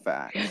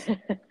unfacts.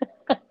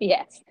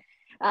 Yes.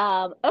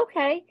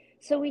 Okay,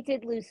 so we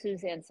did lose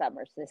Suzanne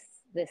Summers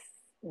this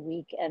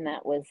week, and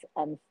that was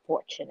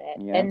unfortunate.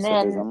 Yeah, And so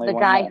there's then only the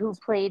one guy left. who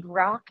played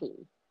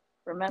Rocky,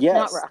 remember? Not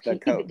Yes, the Rocky, the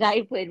coach. guy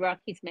who played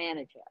Rocky's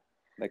manager.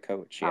 The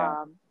coach,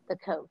 yeah. The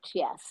coach,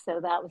 yes. So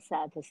that was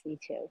sad to see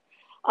too.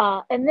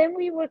 And then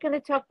we were going to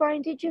talk.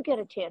 Brian, did you get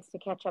a chance to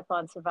catch up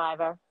on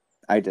Survivor?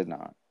 I did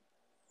not.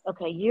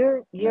 Okay,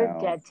 you're No.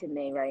 dead to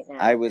me right now.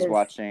 I was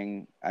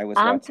watching.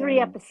 I'm 3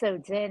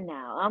 episodes in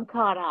now. I'm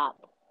caught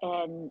up,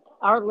 and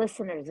our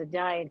listeners are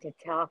dying to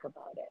talk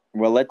about it.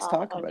 Well, let's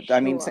talk about it. Sure.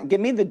 I mean,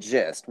 give me the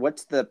gist.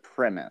 What's the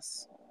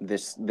premise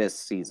this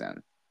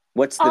season?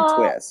 What's the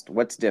twist?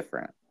 What's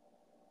different?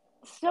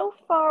 So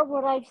far,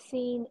 what I've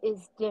seen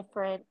is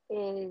different.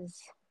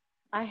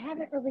 I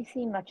haven't really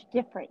seen much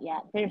different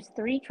yet. There's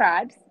 3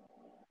 tribes.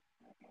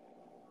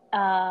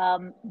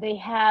 They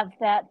have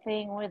that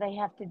thing where they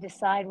have to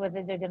decide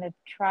whether they're going to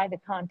try the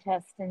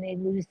contest, and they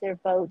lose their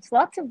votes.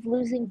 Lots of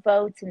losing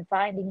votes and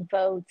finding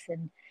votes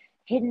and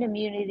hidden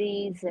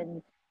immunities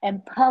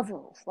and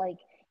puzzles. Like,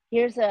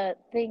 here's a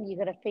thing you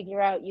got to figure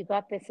out. You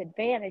got this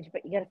advantage,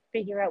 but you got to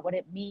figure out what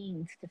it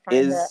means to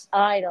find the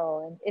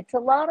idol. And it's a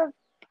lot of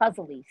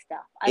puzzly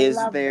stuff. I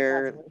love the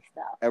puzzly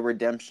stuff. A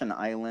redemption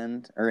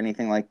island or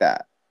anything like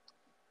that?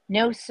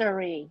 No,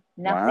 siree.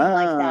 Nothing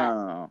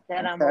like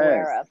that I'm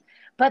aware of.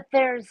 But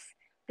there's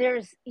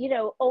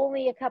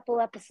only a couple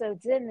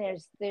episodes in.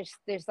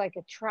 There's like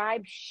a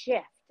tribe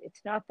shift. It's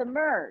not the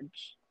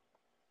merge.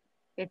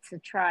 It's a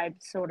tribe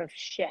sort of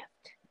shift,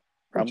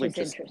 which is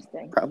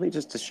interesting. Probably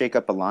just to shake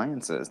up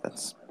alliances.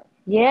 That's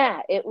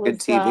it was good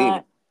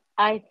TV.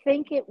 I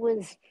think it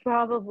was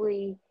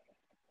probably.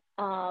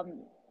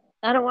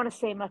 I don't want to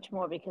say much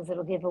more because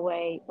it'll give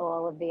away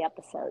all of the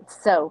episodes.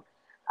 So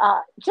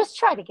just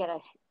try to get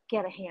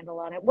a handle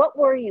on it. What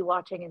were you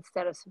watching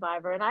instead of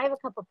Survivor? And I have a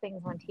couple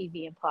things on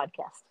TV and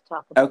podcasts to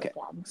talk about. Okay,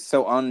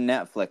 so on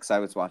Netflix, I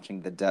was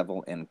watching The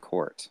Devil in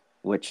Court,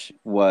 which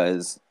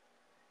was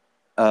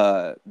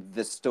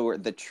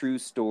the true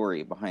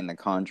story behind The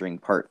Conjuring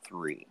Part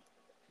 3,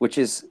 which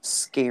is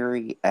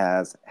scary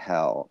as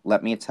hell.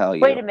 Let me tell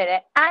you. Wait a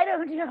minute. I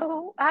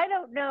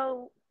don't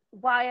know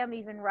why I'm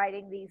even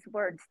writing these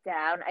words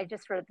down. I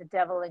just wrote The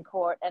Devil in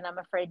Court, and I'm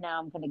afraid now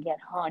I'm going to get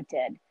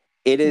haunted.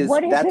 It is.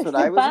 That's what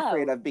I was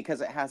afraid of, because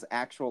it has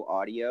actual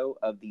audio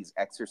of these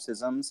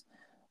exorcisms,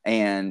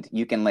 and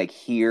you can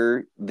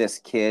hear this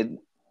kid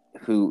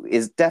who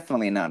is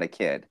definitely not a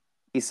kid.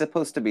 He's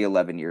supposed to be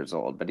 11 years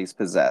old, but he's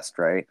possessed,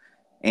 right?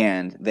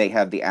 And they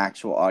have the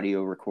actual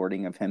audio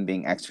recording of him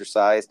being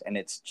exorcised, and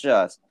it's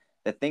just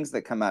the things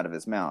that come out of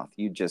his mouth.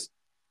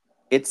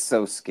 It's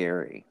so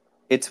scary.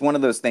 It's one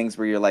of those things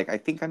where you're like, I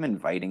think I'm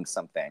inviting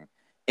something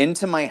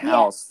into my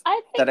house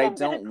that I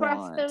don't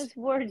want. Cross those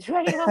words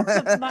right off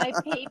of my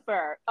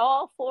paper.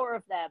 All 4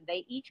 of them.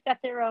 They each got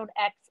their own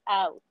X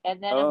out,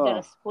 and then I'm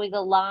going to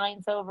squiggle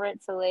lines over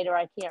it so later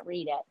I can't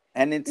read it.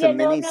 And it's a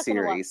mini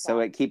series, so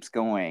it keeps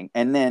going.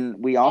 And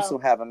then we also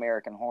have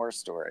American Horror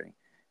Story.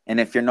 And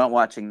if you're not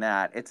watching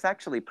that, it's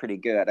actually pretty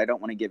good. I don't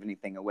want to give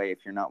anything away if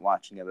you're not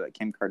watching it, but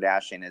Kim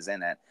Kardashian is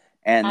in it,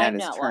 and that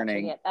is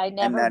turning. Watching it. I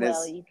never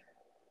will.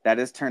 That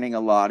is turning a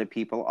lot of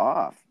people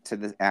off to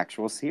the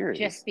actual series.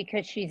 Just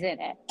because she's in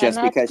it.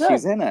 Just because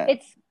she's in it.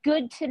 It's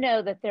good to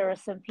know that there are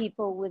some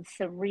people with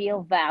some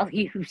real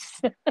values.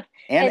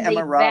 and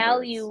Emma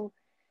Roberts.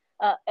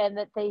 And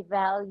that they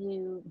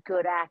value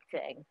good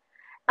acting.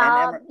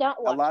 And not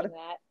watching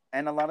that.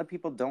 And a lot of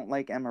people don't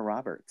like Emma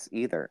Roberts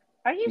either.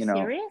 Are you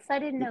serious? I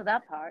didn't know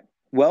that part.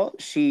 Well,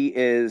 she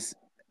is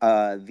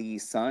the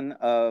son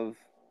of...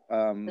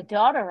 the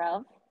daughter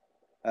of...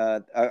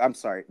 I'm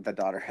sorry,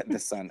 the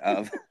son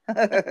of.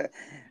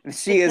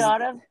 She is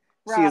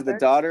the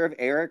daughter of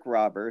Eric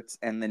Roberts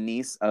and the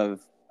niece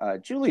of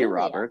Julia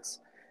Roberts,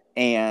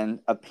 and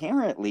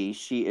apparently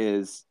she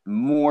is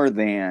more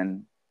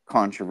than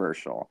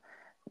controversial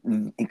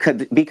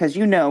because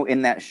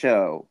in that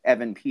show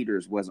Evan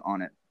Peters was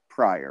on it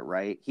prior,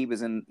 right? He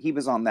was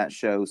on that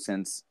show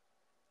since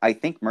I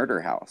think Murder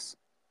House.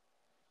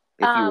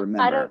 If you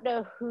remember. I don't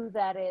know who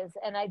that is,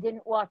 and I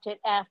didn't watch it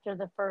after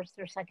the first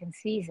or second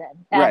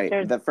season.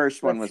 Right, the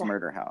first one was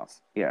Murder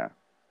House. Yeah.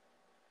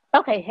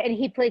 Okay, and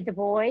he played the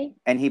boy?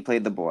 And he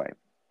played the boy.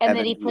 And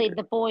then he played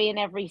the boy in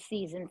every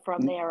season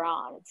from there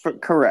on.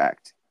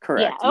 Correct.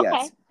 Yeah, okay.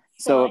 Yes.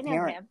 So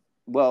apparently,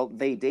 well,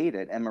 they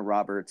dated Emma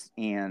Roberts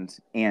and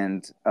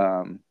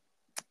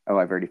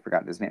I've already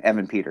forgotten his name,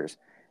 Evan Peters.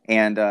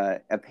 And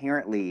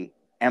apparently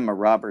Emma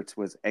Roberts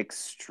was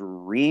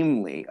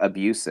extremely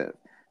abusive,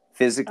 Oh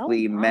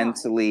physically, my.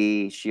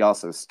 mentally. She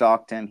also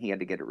stalked him. He had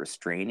to get a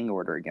restraining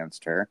order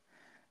against her.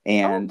 Oh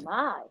And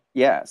my.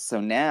 yeah, so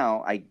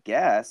now I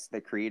guess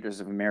the creators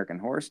of American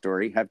Horror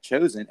Story have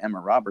chosen Emma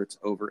Roberts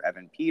over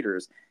Evan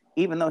Peters,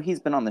 even though he's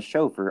been on the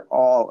show for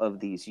all of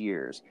these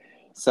years.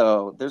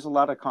 So there's a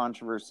lot of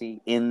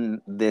controversy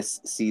in this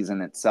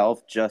season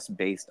itself, just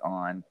based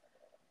on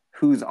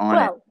who's on it,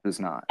 Well, who's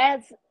not.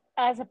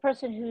 as a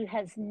person who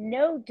has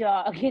no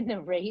dog in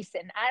the race,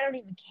 and I don't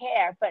even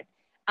care, but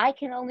I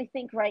can only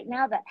think right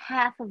now that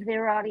half of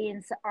their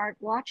audience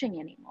aren't watching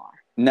anymore.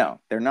 No,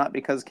 they're not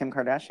because Kim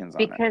Kardashian's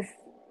on it. Because,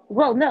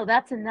 well, no,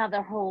 that's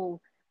another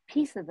whole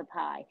piece of the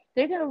pie.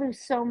 They're going to lose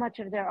so much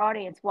of their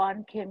audience.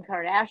 One, Kim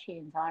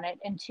Kardashian's on it,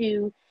 and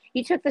two,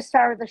 you took the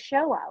star of the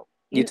show out.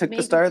 You You took the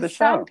maybe star of the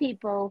show.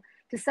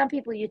 to some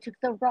people, you took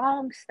the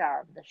wrong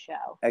star of the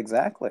show.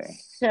 Exactly.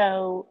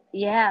 So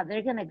yeah,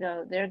 they're gonna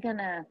go. They're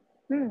gonna.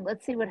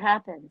 Let's see what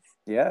happens.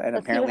 Yeah, and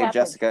Let's see what apparently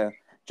happens.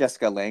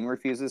 Jessica Lange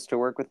refuses to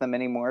work with them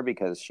anymore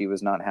because she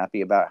was not happy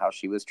about how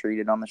she was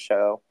treated on the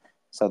show.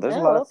 So there's a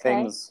lot Oh, of okay.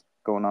 things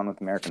going on with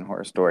American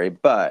Horror Story,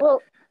 but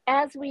Well,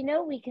 as we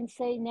know, we can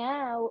say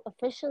now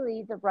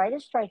officially the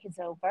writer's strike is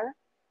over,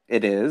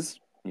 it is.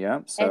 Yeah.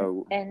 and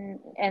So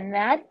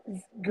that's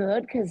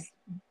good because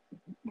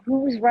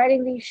who was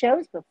writing these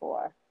shows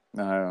before?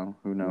 who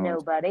knows?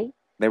 Nobody.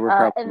 They were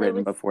probably And there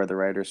written was, before the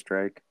writer's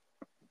strike.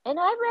 and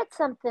I read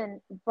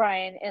something,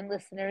 Brian and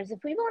listeners.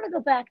 If we want to go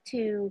back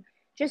to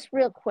just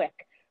real quick,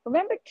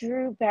 remember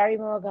Drew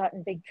Barrymore got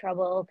in big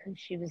trouble because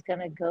she was going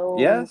to go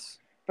Yes.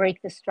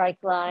 break the strike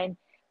line.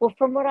 Well,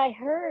 from what I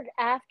heard,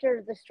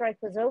 after the strike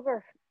was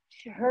over,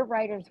 her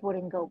writers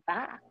wouldn't go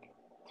back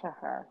to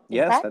her. Is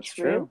Yes, that that's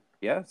true? true.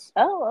 Yes.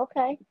 Oh,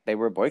 okay. They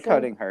were So,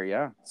 boycotting her,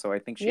 yeah. So I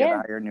think she had to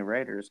yeah, hire new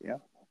writers, yeah.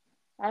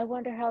 I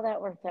wonder how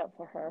that worked out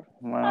for her.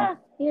 Well,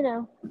 You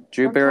know,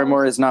 Drew sometimes.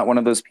 Barrymore is not one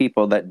of those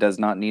people that does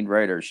not need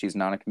writers. She's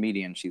not a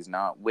comedian. She's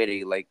not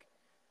witty like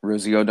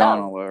Rosie Oh,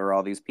 O'Donnell or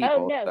all these oh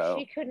people. no, So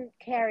she couldn't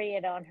carry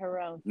it on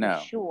her own no,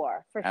 for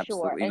sure.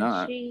 absolutely And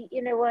not. she,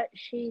 you know what?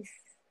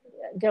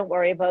 Don't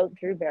worry about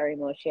Drew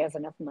Barrymore. She has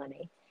enough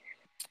money.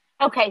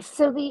 Okay,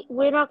 so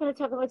we're not going to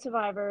talk about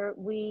Survivor.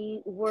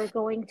 We were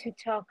going to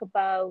talk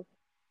about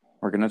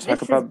We're gonna talk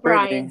this is about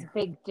Brittany. Brian's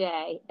big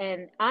day,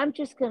 and I'm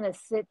just going to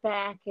sit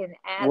back and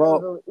add a Well,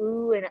 little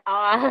ooh and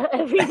ah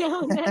every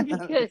now and then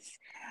because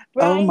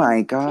oh Brian, my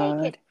take it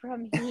God.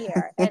 from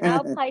here, and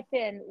I'll pipe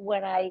in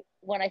when I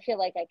feel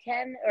like I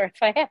can or if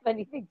I have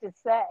anything to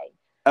say.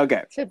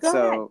 Okay, So go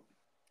ahead.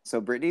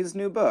 so Brittany's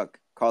new book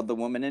called The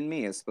Woman in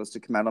Me is supposed to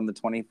come out on the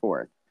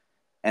 24th.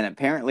 And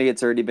apparently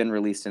it's already been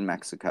released in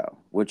Mexico,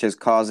 which is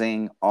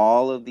causing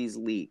all of these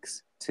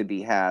leaks to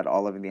be had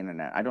all over the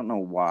internet. I don't know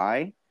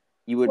why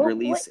you would Well, what?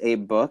 release a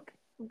book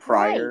Right.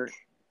 prior,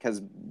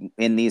 because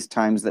in these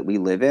times that we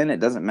live in, it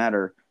doesn't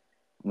matter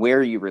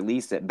where you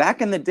release it.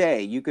 Back in the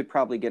day, you could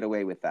probably get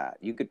away with that.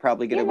 You could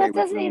probably get Yeah, away that with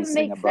doesn't even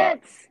releasing make a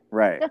book. sense.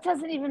 Right. That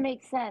doesn't even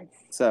make sense.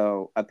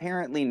 So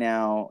apparently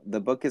now the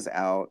book is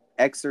out,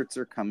 excerpts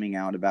are coming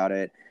out about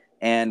it.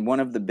 And one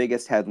of the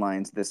biggest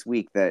headlines this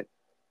week that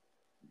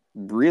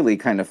really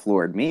kind of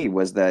floored me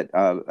was that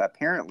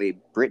apparently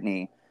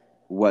Brittany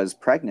was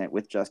pregnant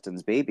with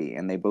Justin's baby,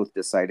 and they both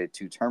decided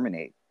to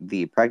terminate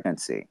the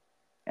pregnancy.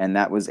 And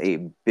that was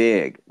a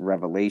big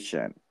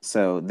revelation.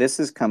 So this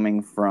is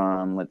coming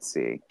from, let's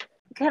see.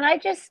 Can I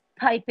just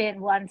pipe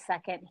in 1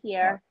 second Yeah,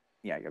 here?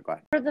 yeah, go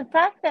ahead. For the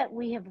fact that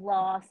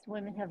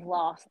women have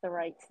lost the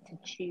rights to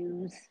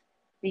choose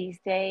these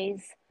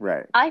days,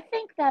 Right. I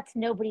think that's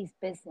nobody's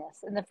business.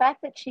 And the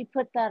fact that she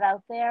put that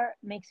out there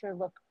makes her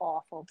look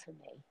awful to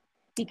me.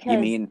 You Because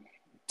mean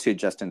to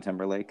Justin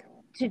Timberlake?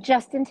 to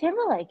Justin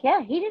Timberlake,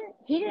 yeah,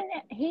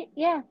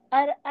 yeah,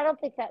 I don't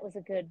think that was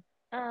a good,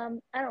 I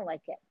don't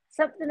like it.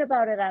 Something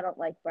about it I don't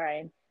like,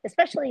 Brian,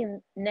 especially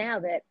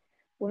now that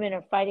women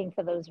are fighting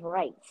for those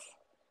rights.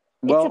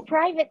 It's a Well,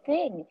 private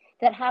thing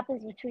that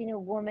happens between a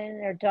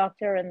woman or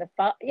doctor and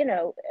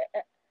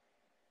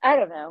I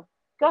don't know.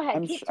 Go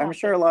ahead, keep I'm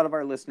sure a talking. lot of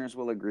our listeners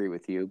will agree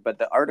with you, but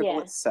the article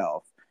Yeah.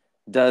 itself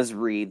does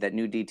read that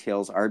new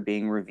details are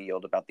being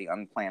revealed about the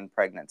unplanned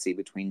pregnancy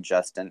between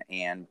Justin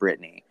and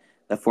Brittany.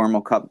 The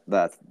former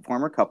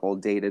couple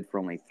dated for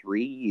only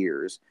 3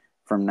 years,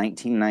 from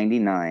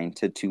 1999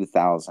 to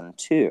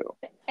 2002.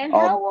 And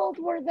All how old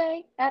were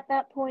they at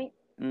that point?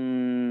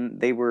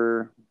 they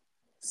were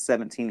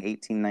 17,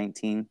 18,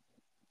 19.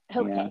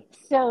 Yeah, Okay.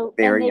 So, and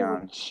very they were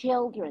young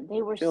children.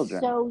 They were children.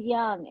 so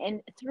young.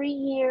 And 3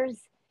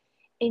 years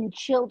in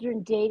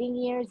children dating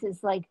years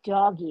is like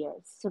dog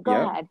years. So go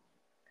Yep. ahead.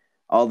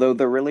 Although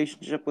the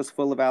relationship was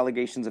full of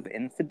allegations of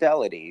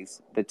infidelities,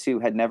 the two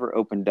had never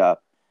opened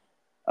up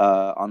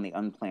on the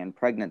unplanned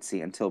pregnancy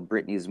until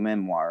Brittany's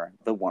memoir,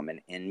 The Woman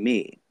in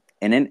Me.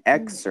 In an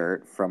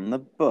excerpt from the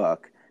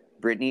book,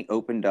 Brittany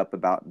opened up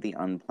about the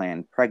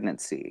unplanned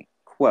pregnancy.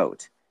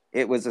 Quote,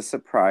 "It was a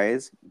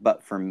surprise,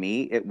 but for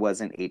me, it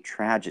wasn't a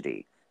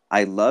tragedy.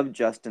 I love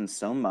Justin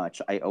so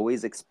much. I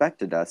always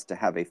expected us to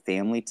have a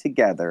family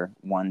together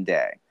one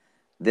day.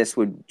 This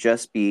would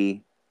just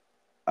be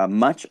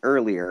much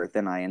earlier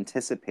than I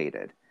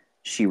anticipated,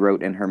 she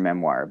wrote in her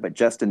memoir. But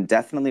Justin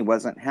definitely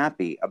wasn't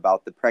happy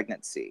about the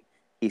pregnancy.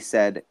 He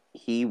said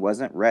he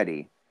wasn't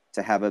ready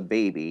to have a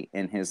baby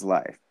in his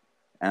life,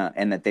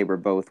 and that they were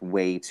both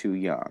way too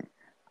young.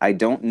 I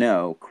don't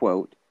know,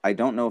 quote, I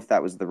don't know if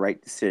that was the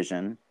right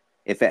decision.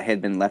 If it had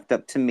been left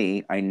up to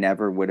me, I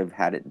never would have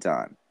had it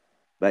done.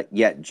 But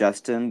yet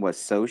Justin was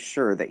so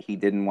sure that he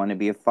didn't want to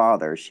be a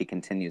father, she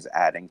continues,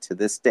 adding, to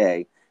this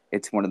day,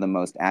 it's one of the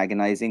most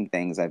agonizing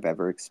things I've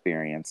ever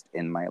experienced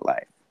in my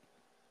life.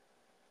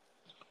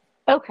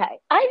 Okay,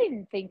 I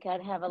didn't think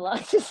I'd have a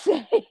lot to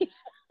say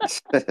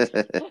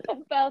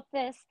about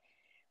this,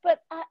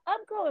 but I'm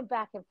going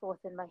back and forth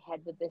in my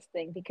head with this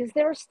thing because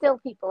there are still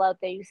people out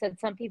there. You said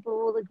some people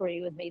will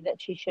agree with me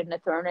that she shouldn't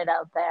have thrown it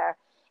out there.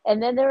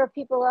 And then there are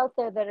people out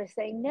there that are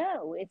saying,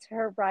 no, it's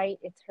her right,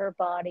 it's her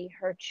body,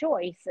 her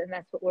choice, and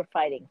that's what we're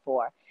fighting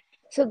for.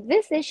 So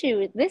this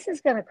issue, this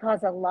is going to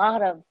cause a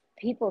lot of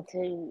people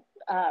to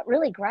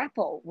really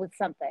grapple with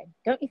something,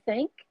 don't you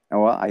think?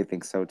 Oh, well, I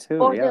think so too.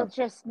 Or Yeah. they'll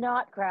just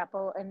not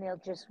grapple and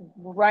they'll just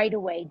right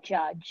away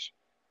judge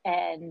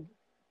and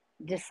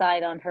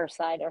decide on her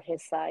side or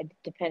his side,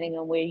 depending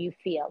on where you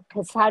feel.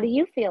 Because how do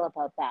you feel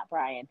about that,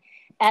 Brian?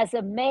 As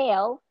a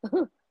male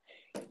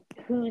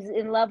who's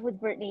in love with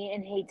Brittany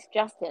and hates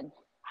Justin,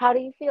 how do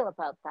you feel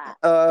about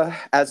that?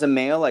 As a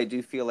male, I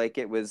do feel like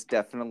it was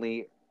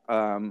definitely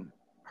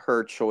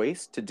her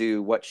choice to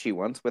do what she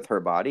wants with her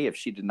body if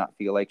she did not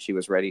feel like she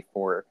was ready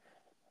for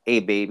a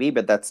baby,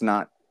 but that's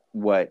not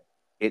what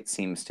it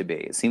seems to be.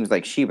 It seems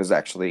like she was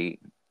actually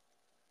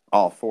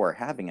all for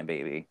having a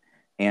baby,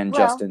 and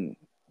Well, Justin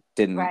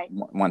didn't right.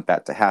 want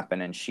that to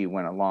happen, and she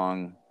went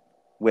along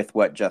with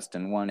what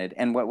Justin wanted,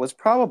 and what was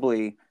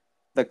probably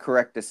the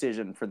correct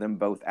decision for them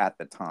both at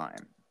the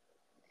time.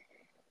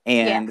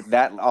 And Yes.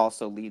 that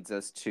also leads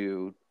us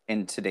to,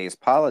 in today's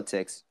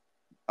politics,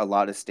 a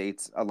lot of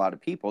states, a lot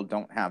of people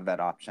don't have that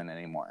option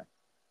anymore.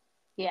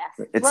 Yes.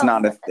 It's Well,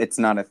 not a it's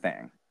not a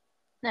thing.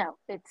 no,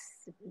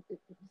 it's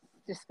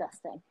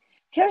disgusting.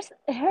 Here's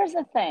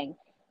the thing.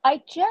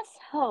 I just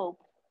hope,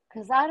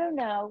 because I don't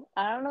know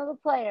the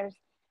players.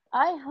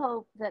 I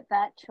hope that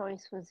that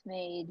choice was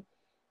made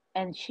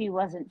and she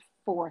wasn't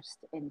forced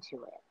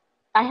into it.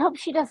 I hope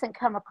she doesn't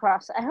come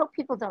across. I hope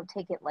people don't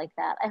take it like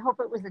that. I hope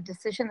it was a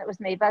decision that was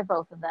made by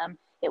both of them.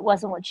 It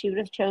wasn't what she would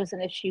have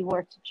chosen if she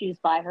were to choose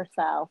by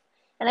herself.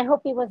 And I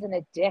hope he wasn't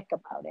a dick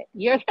about it.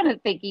 You're going to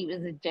think he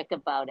was a dick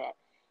about it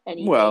and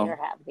he made Well, her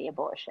have the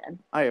abortion.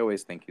 I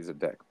always think he's a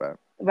dick, but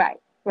Right,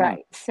 yeah.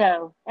 right.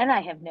 So, and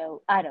I don't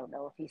know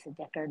if he's a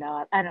dick or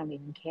not. I don't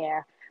even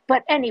care.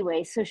 But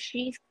anyway, so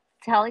she's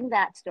telling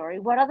that story.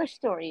 What other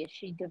story is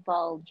she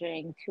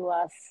divulging to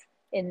us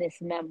in this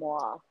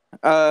memoir?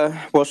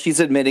 Well, she's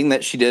admitting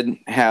that she did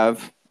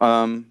have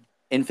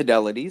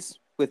infidelities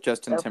with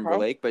Justin Okay,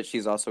 Timberlake, but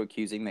she's also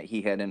accusing that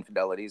he had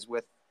infidelities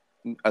with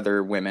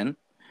other women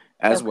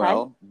as okay.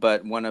 well.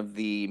 But one of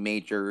the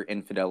major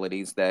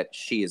infidelities that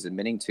she is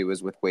admitting to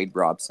is with Wade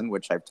Robson,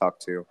 which I've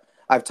talked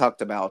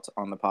about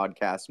on the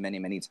podcast many,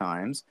 many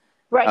times.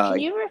 Right. Uh, Can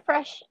you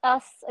refresh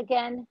us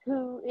again?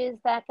 Who is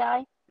that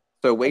guy?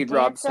 so A Wade dancer?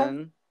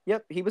 Robson,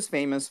 yep, he was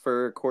famous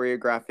for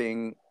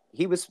choreographing.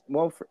 He was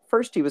well.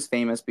 First, he was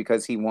famous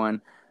because he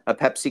won a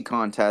Pepsi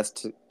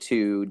contest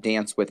to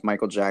dance with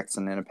Michael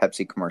Jackson in a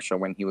Pepsi commercial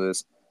when he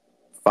was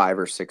 5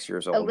 or 6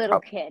 years A old. little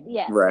kid.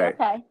 Yes. Right.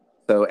 Okay.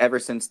 So ever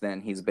since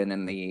then, he's been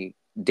in the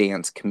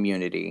dance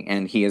community,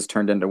 and he has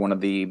turned into one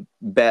of the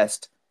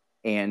best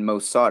and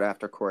most sought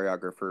after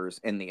choreographers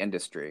in the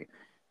industry.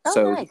 Oh,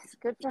 So nice.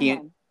 Good for he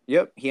him.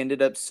 yep, he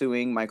ended up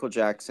suing Michael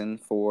Jackson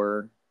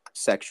for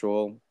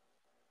sexual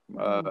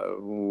Mm.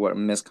 what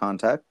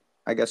misconduct,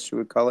 I guess you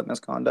would call it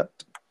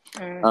misconduct.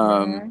 Um,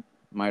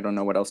 Mm-hmm. I don't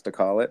know what else to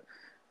call it.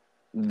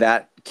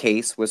 That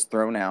case was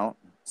thrown out,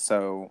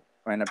 so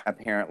and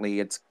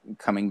apparently it's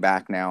coming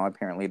back now.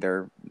 Apparently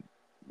they're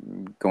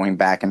going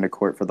back into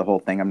court for the whole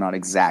thing. I'm not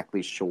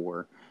exactly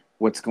sure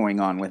what's going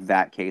on with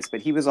that case,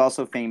 but he was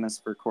also famous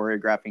for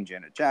choreographing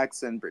Janet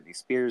Jackson, Britney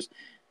Spears,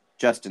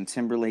 Justin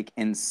Timberlake,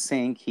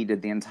 NSYNC. He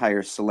did the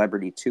entire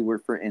celebrity tour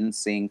for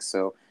NSYNC.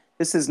 So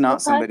this is not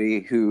Okay. somebody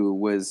who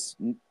was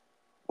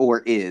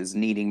or is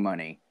needing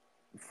money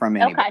from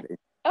Okay. anybody.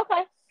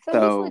 Okay. So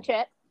he's So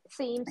legit.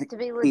 Seems to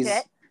be legit.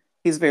 he's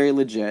he's very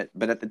legit.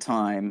 But at the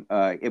time,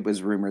 it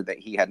was rumored that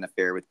he had an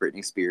affair with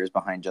Britney Spears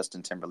behind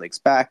Justin Timberlake's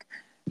back.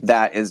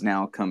 That is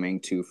now coming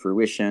to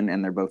fruition,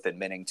 and they're both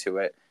admitting to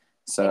it.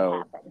 It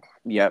So, happened.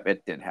 yep,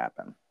 it did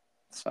happen.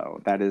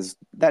 So that is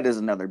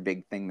another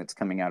big thing that's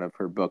coming out of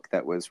her book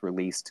that was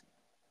released,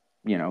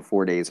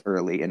 4 days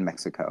early in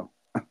Mexico.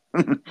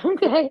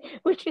 Okay.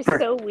 Which is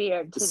so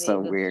weird to me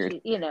So that weird.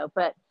 she,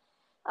 but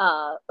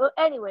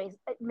anyways,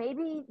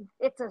 maybe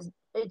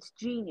it's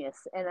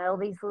genius and all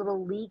these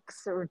little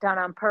leaks are done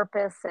on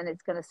purpose and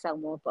it's going to sell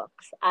more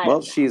books. I Well,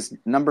 don't know. she's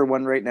number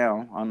one right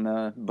now on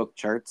the book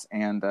charts,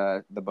 and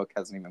the book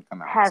hasn't even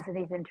come out. Hasn't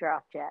even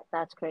dropped yet.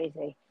 That's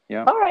crazy.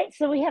 Yeah. All right,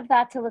 so we have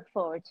that to look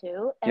forward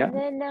to. Yeah. And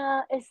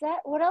then is that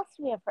what else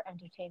do we have for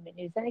entertainment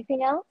news?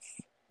 Anything else?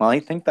 Well, I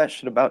think that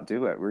should about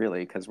do it,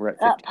 really, because we're at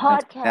 15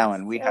 minutes now,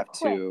 and Podcasts. we Oh, have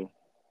quick. to,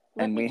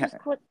 Let and me we just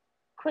have,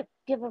 quick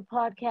give a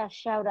podcast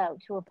shout out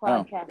to a oh,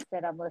 podcast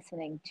that I'm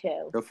listening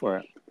to. go for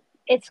it.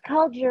 It's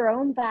called Your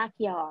Own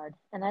Backyard,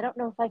 and I don't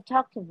know if I've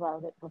talked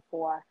about it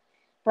before,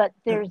 but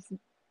there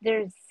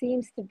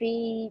seems to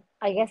be,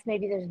 I guess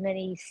maybe there's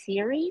many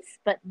series,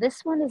 but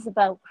this one is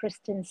about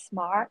Kristen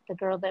Smart, the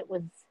girl that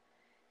was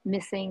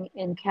missing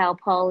in Mhm.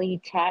 California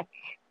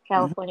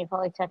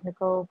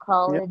Polytechnical Yep,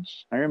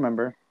 College. I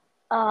remember.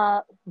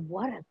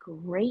 What a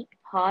great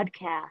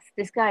podcast.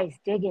 This guy's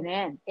digging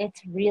in.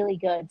 It's really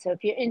good. So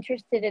if you're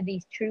interested in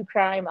these true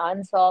crime,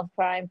 unsolved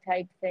crime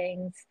type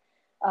things,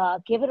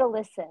 give it a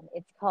listen.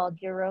 It's called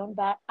Your Own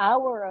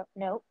Backyard.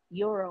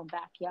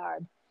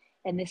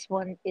 And this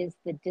one is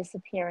The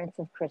Disappearance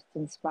of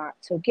Kristen Smart.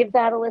 So give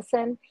that a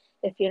listen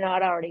if you're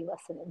not already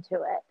listening to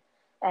it.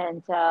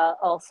 And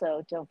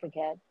also, don't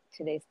forget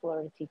today's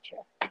Florida teacher.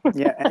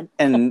 Yeah,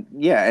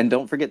 and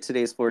don't forget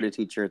today's Florida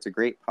teacher. It's a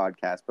great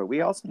podcast, but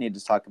we also need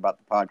to talk about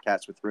the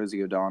podcast with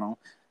Rosie O'Donnell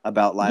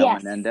about Lyle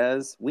Yes.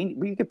 Menendez.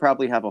 We could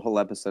probably have a whole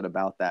episode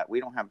about that. We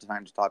don't have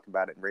time to talk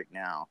about it right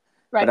now.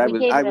 Right. But We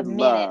gave I it a would minute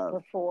love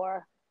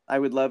before. I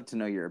would love to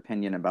know your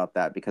opinion about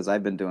that because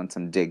I've been doing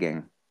some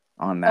digging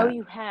on Oh, that.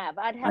 you have.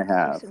 I'd I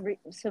have to do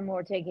have. some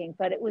more digging,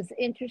 but it was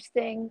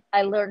interesting.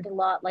 I learned a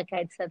lot, like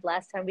I'd said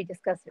last time we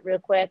discussed it real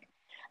quick.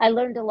 I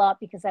learned a lot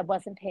because I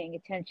wasn't paying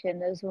attention.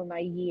 Those were my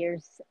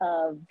years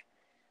of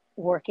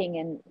working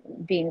and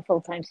being a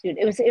full-time student.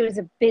 It was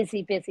a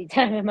busy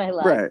time in my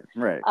life.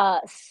 Right, right.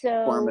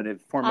 So I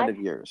Formative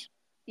years.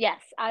 yes,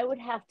 I would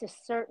have to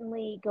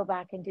certainly go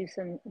back and do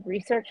some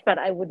research, but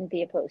I wouldn't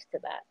be opposed to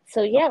that.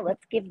 So yeah,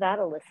 let's give that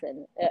a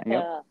listen.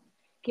 Yep.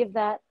 Give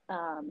that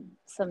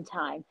some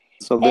time.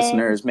 So, And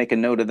listeners, make a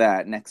note of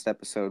that. Next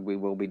episode, we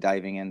will be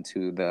diving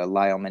into the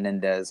Lyle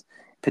Menendez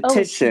oh, it's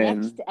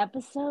petition. next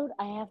episode.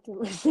 I have to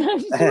listen. I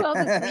have to do all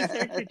this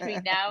research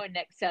between now and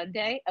next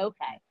Sunday.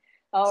 Okay,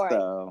 all right.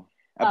 So,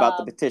 about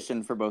the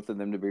petition for both of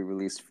them to be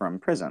released from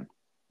prison.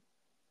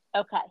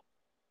 Okay,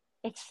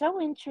 it's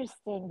so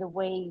interesting the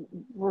way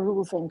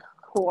rules and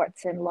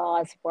courts and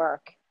laws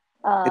work.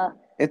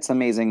 It's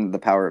amazing the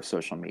power of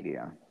social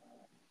media.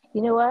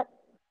 You know what?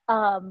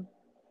 Um,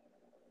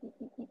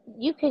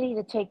 you could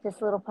either take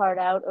this little part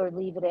out or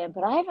leave it in,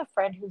 but I have a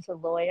friend who's a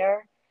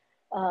lawyer,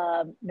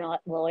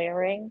 not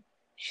lawyering.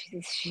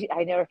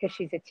 I know her because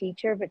she's a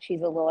teacher, but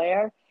she's a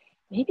lawyer.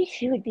 Maybe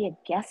she would be a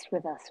guest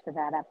with us for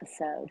that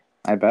episode.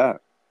 I bet.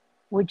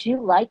 Would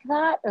you like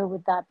that, or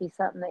would that be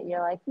something that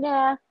you're like,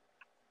 nah,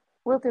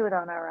 we'll do it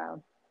on our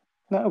own?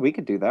 No, we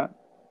could do that.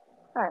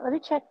 All right, let me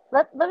check.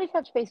 Let me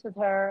touch base with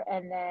her,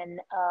 and then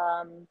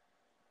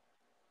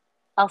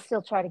I'll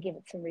still try to give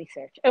it some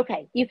research.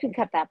 Okay, you can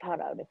cut that part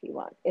out if you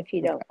want. If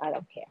you don't, I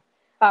don't care.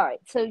 All right,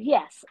 so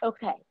yes,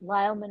 okay,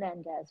 Lyle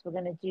Menendez. We're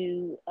going to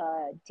do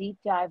a deep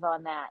dive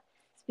on that.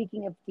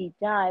 Speaking of deep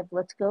dive,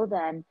 let's go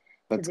then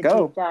Let's to the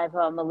go. deep dive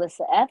on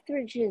Melissa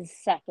Etheridge's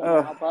second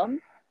album.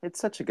 It's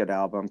such a good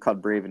album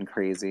called Brave and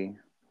Crazy.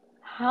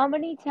 How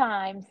many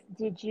times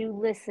did you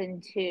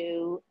listen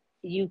to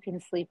You Can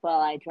Sleep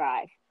While I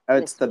Drive? Oh,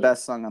 it's the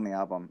best song on the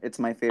album. It's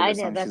my favorite I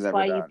know, song she's that's ever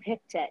why you done.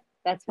 picked it.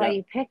 That's why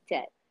you picked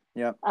it.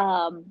 Yep.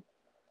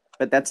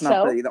 But that's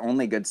not So, the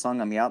only good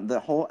song on the album. The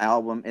whole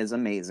album is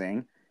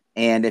amazing.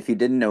 And if you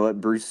didn't know it,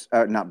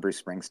 not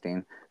Bruce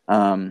Springsteen.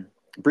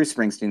 Bruce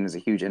Springsteen is a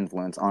huge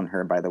influence on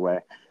her, by the way.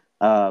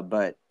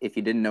 But if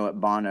you didn't know it,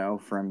 Bono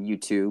from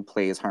U2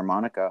 plays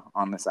harmonica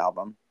on this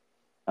album.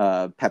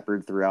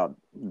 Peppered throughout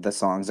the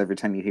songs. Every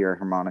time you hear a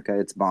harmonica,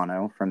 it's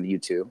Bono from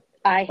U2.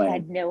 I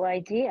had no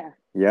idea.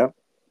 Yep.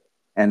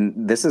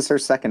 And this is her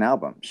second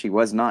album. She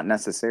was not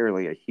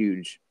necessarily a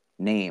huge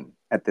name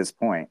at this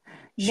point.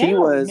 She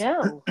was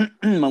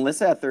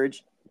Melissa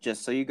Etheridge,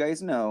 just so you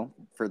guys know,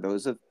 for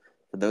those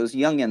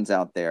youngins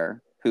out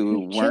there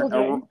who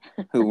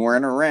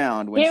weren't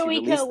around when she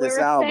released this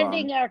album. We're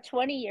offending our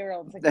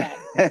 20-year-olds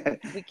again.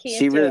 We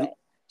can't do it.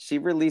 She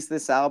released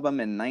this album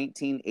in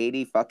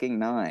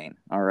 1989.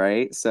 All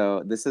right,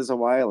 so this is a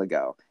while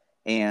ago,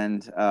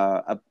 and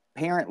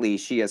apparently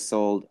she has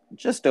sold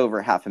just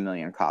over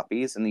 500,000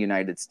 copies in the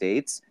United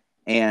States.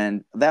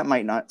 And that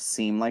might not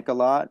seem like a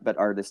lot, but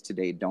artists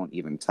today don't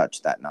even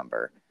touch that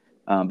number.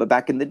 But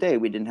back in the day,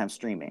 we didn't have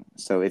streaming.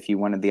 So if you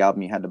wanted the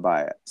album, you had to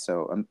buy it.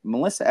 So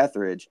Melissa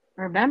Etheridge.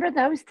 Remember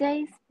those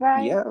days,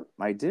 Brian? Yeah,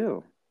 I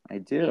do.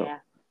 Yeah.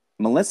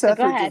 Melissa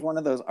Etheridge is one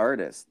of those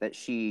artists that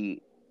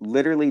she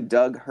literally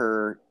dug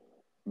her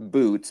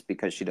boots,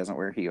 because she doesn't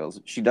wear heels.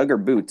 She dug her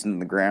boots in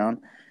the ground,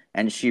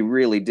 and she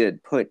really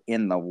did put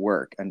in the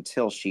work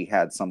until she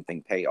had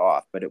something pay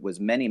off. But it was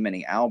many,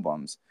 many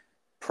albums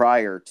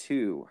prior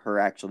to her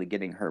actually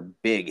getting her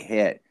big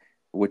hit,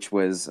 which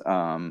was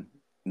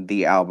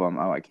the album.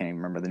 Oh, I can't even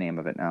remember the name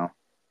of it now.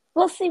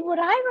 Well, see, what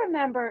I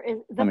remember is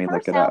the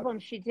first album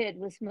she did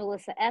was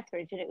Melissa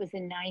Etheridge, and it was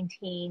in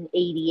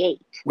 1988.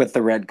 With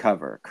the red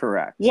cover,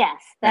 correct. Yes,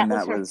 that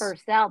was her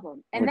first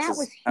album. And that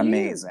was huge.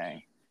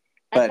 Amazing.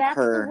 But That's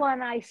the her,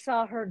 one I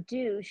saw her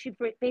do. She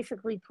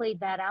basically played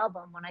that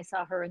album when I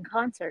saw her in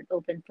concert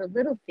open for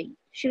Little Feat.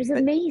 She was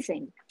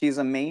amazing. she's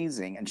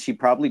amazing, and she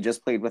probably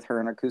just played with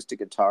her an acoustic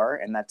guitar,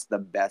 and that's the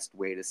best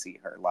way to see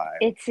her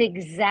It's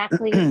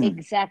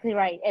exactly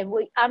right. And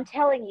I'm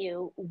telling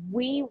you,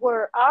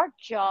 our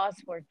jaws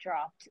were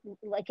dropped.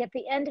 Like at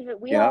the end of it,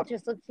 we all Yep.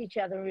 just looked at each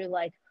other and we were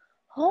like,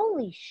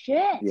 holy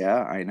shit.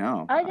 Yeah, I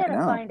know. I I gotta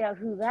know. find out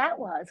who that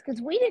was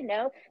because we didn't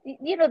know.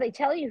 You know, they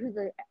tell you who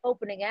the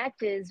opening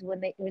act is when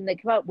they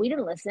come out. We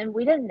didn't listen.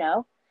 We didn't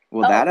know.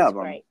 Well, Oh, it was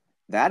great.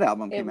 that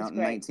album It came was out in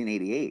great.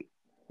 1988.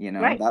 You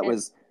know, Right. And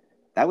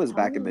that was how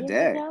back in many the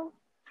years day. ago?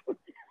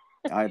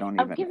 I don't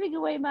I'm even. giving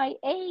away my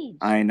age.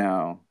 I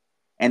know.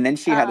 And then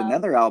she had Um,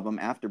 another album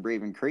after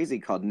Brave and Crazy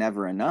called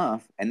Never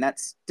Enough, and that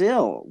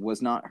still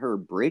was not her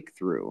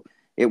breakthrough.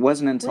 It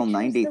wasn't until which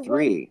was the one?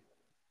 93.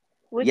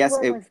 Which Yes,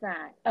 one was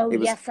that? Oh, it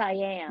was yes, I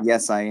am.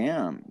 Yes I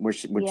Am,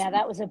 which Yeah,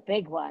 that was a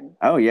big one.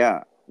 oh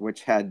yeah,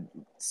 which had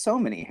so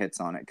many hits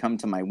on it. Come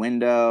to My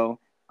Window,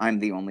 I'm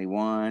the Only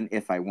One,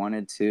 If I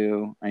Wanted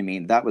to. I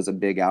mean, that was a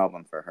big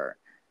album for her.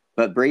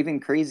 But Brave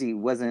and Crazy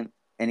wasn't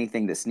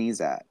anything to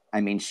sneeze at. I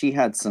mean, she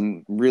had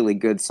some really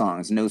good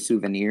songs. No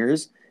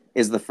Souvenirs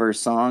is the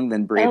first song,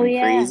 then Brave Oh and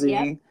yeah, yep.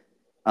 Crazy.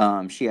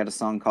 She had a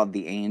song called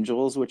The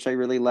Angels, which I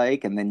really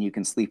like, and then You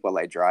Can Sleep While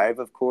I Drive,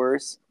 of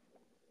course.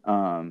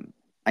 Um,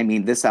 I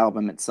mean, this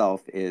album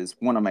itself is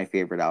one of my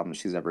favorite albums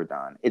she's ever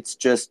done. It's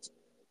just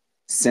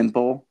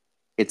simple.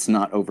 It's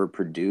not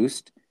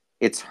overproduced.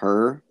 It's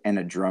her and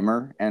a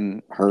drummer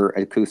and her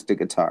acoustic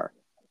guitar,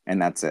 and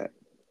that's it.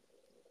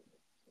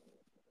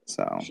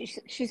 So,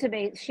 She's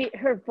amazing.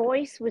 Her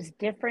voice was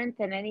different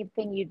than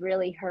anything you'd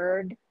really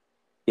heard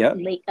yep,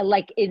 late,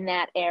 like in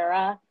that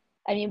era.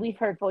 I mean, we've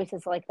heard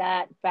voices like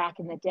that back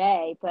in the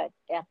day, but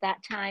at that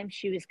time,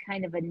 she was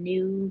kind of a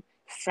new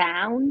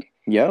sound.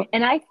 yep.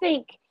 And I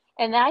think,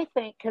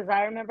 because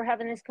I remember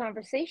having this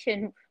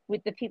conversation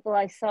with the people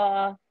I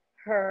saw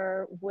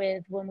her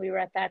with when we were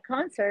at that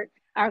concert.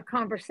 Our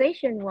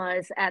conversation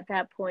was at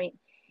that point,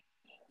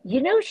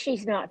 you know,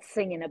 she's not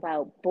singing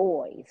about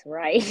boys,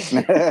 right?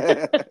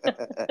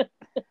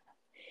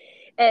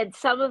 And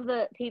some of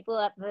the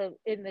people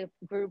in the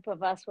group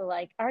of us were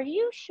like, "Are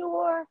you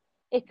sure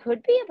it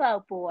could be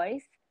about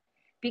boys?"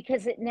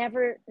 Because it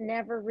never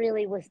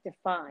really was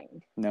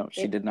defined. No,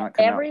 she It did not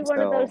come out every one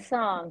of those until.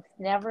 songs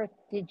never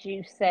did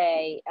you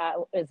say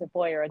is a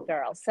boy or a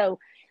girl. So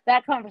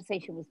that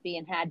conversation was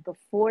being had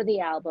before the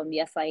album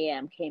Yes I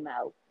Am came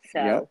out. Yep,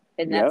 So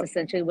and that's yep.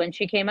 essentially when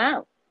she came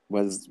out.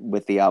 Was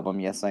with the album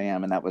Yes I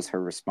Am, and that was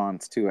her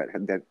response to it.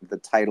 The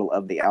title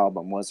of the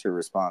album was her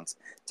response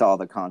to all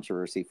the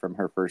controversy from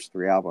her first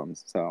three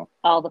albums. So,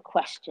 All the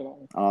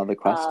questioning. all the Um,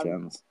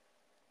 questions.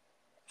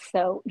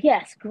 so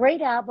yes,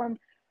 great album,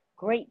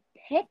 great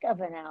pick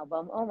of an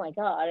album. Oh my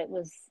god, it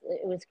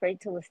was great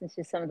to listen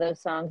to some of those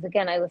songs.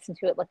 Again, I listened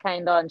to it like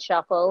kind of on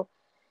shuffle.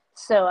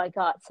 So I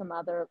got some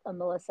other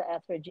Melissa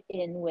Etheridge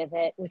in with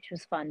it, which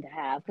was fun to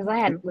have because I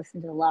hadn't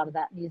listened to a lot of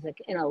that music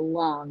in a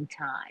long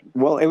time.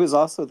 Well, it was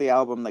also the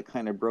album that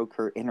kind of broke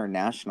her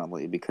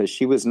internationally because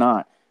she was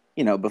not,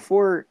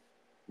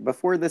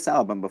 before this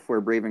album, before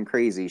Brave and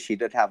Crazy, she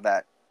did have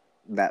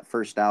that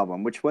first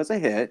album, which was a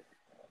hit,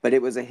 but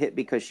it was a hit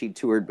because she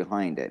toured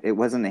behind it. It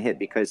wasn't a hit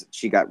because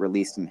she got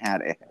released and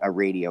had a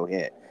radio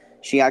hit.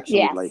 She actually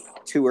Yes, like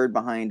toured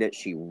behind it.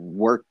 She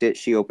worked it.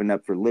 She opened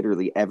up for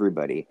literally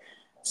everybody.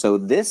 So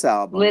this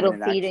album, when Little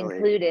it Feet actually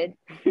included.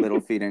 Little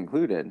Feat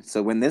included.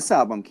 So when this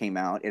album came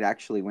out, it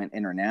actually went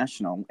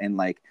international, and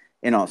like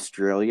in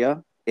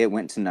Australia, it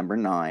went to number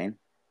 9.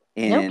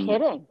 No In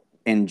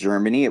kidding.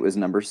 Germany, it was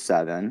number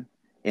 7.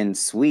 In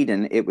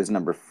Sweden, it was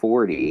number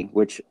 40.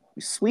 Which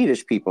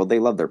Swedish people, they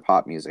love their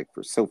pop music.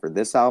 For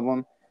this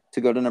album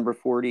to go to number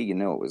 40,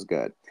 it was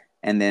good.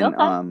 And then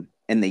Okay,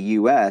 in the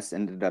U.S.,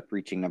 ended up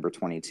reaching number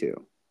 22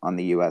 on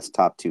the U.S.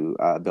 top two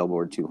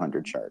Billboard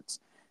 200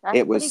 charts. that's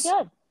It pretty was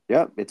good.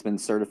 Yep, it's been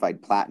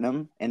certified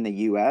platinum in the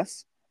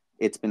U.S.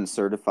 It's been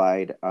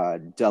certified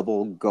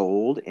double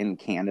gold in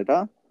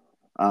Canada,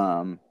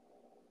 um,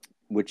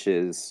 which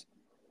is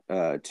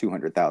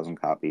 200,000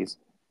 copies,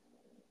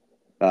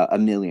 a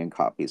million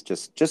copies.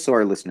 Just so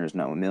our listeners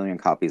know, a million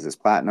copies is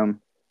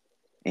platinum,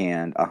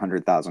 and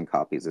 100,000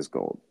 copies is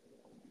gold.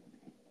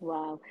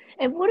 Wow.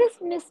 And what is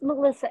Miss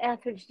Melissa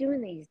Etheridge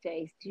doing these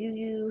days? Do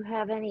you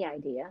have any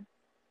idea?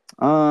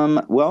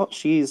 Well,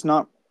 she's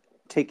not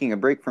taking a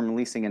break from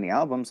releasing any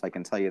albums. I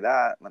can tell you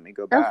that. Let me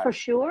go Oh, back. for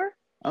sure.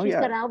 Oh She's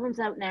yeah, got albums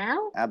out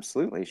now.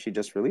 absolutely. She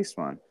just released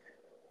one.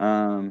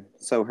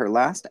 So her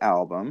last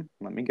album,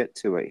 let me get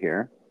to it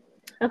here.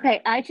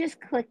 Okay, I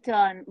just clicked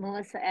on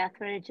Melissa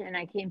Etheridge and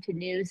I came to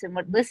news and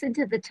would listen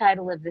to the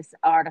title of this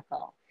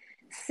article.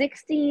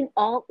 16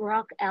 alt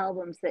rock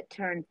albums that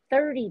turned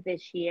 30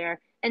 this year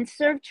and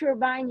serve to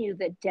remind you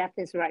that death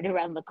is right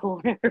around the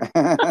corner.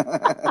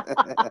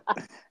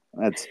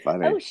 That's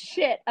funny. Oh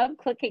shit, I'm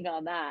clicking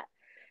on that.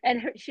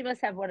 And she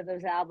must have one of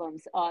those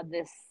albums on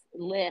this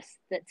list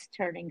that's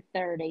turning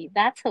 30.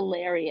 That's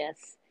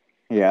hilarious.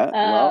 Yeah,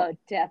 well, Oh,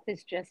 death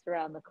is just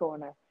around the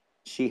corner.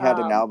 She had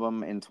an Um,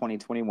 album in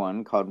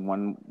 2021 called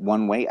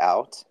One Way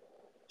Out.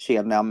 She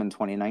had an album in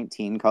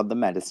 2019 called The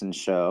Medicine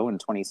Show. In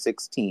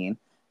 2016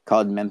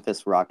 called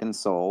Memphis Rock and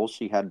Soul.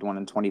 She had one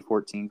in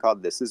 2014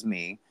 called This Is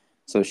Me.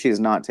 So she's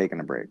not taking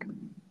a break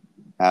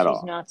at she's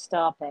all. not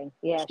stopping.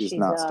 Yeah, She's she's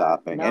not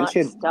stopping. And not she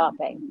had,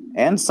 stopping.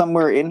 and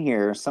somewhere in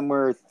here,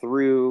 somewhere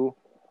through,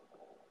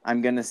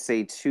 I'm going to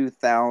say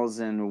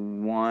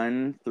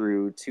 2001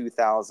 through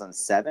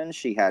 2007,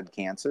 she had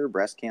cancer,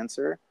 breast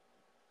cancer.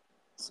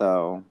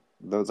 So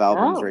Oh, those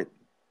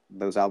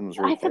albums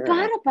I right forgot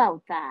there.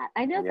 about that.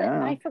 I know that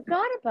Yeah. I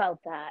forgot about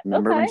that.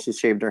 Remember when Okay. she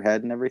shaved her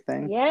head and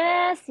everything?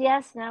 Yes,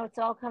 yes. Now it's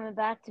all coming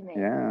back to me.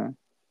 Yeah.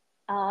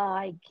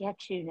 I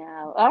get you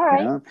now. All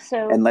right. Yeah. And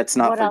So, what else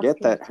can you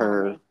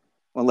tell me?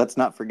 let's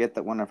not forget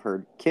that one of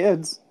her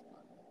kids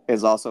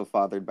is also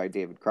fathered by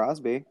David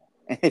Crosby.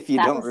 If you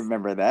That don't was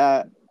remember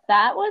that.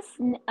 that was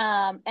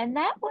and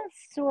that was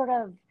sort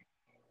of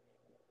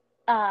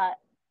uh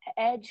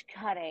edge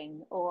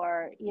cutting,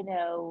 or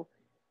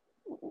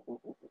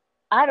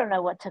I don't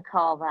know what to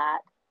call that,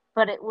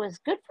 but it was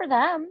good for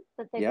them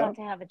that they Yeah. got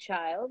to have a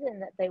child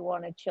and that they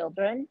wanted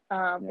children.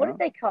 What did Yeah.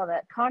 they call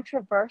that?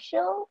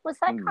 Controversial? Was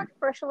that Hmm.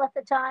 controversial at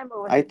the time,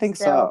 or was I it think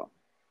still? so.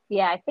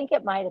 Yeah, I think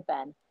it might have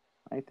been.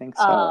 I think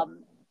so.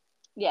 Um,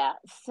 yeah.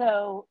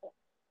 So,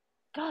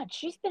 God,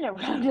 she's been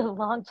around a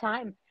long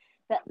time.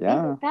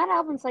 Yeah. That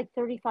album's like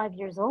 35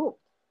 years old.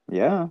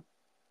 Yeah.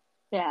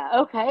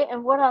 Yeah. Okay.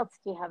 And what else?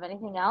 Do you have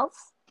anything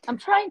else? I'm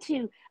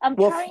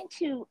Well, trying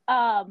to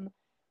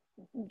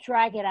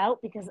drag it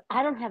out because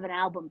I don't have an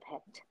album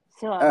picked.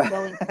 So I'm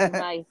going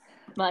through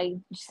my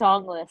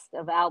song list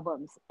of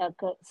albums.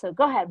 So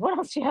go ahead. What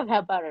else do you have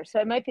about her? So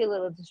I might be a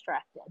little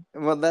distracted.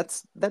 well,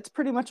 that's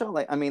pretty much all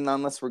I mean,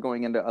 unless we're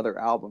going into other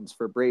albums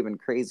for Brave and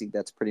Crazy,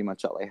 that's pretty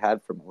much all I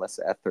had for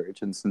Melissa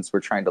Etheridge. And since we're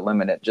trying to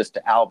limit it just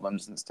to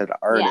albums instead of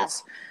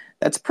artists, Yes.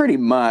 that's pretty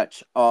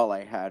much all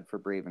I had for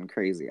Brave and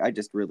Crazy. I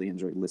just really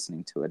enjoyed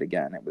listening to it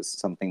again. It was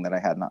something that I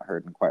had not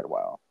heard in quite a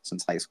while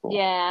since high school.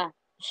 Yeah.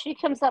 She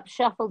comes up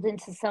shuffled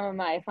into some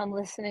of if I'm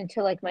listening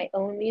to like my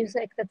own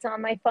music that's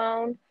on my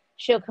phone,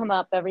 she'll come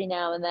up every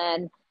now and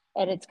then,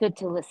 and it's good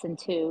to listen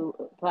to.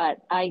 But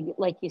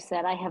like you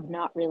said, I have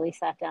not really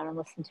sat down and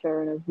listened to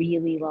her in a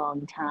really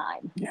long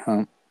time.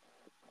 Yeah.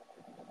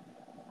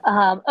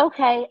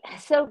 Okay,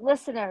 so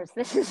listeners,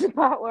 this is the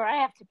part where I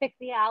have to pick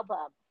the album,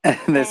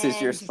 This is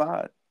your and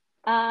spot.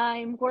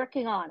 I'm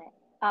working on it.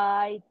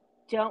 I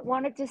don't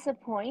want to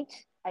disappoint.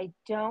 I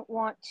don't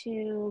want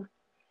to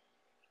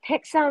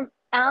pick some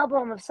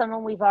album of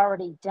someone we've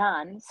already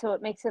done, so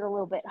it makes it a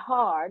little bit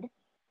hard.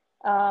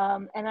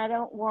 And I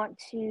don't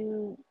want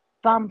to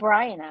bum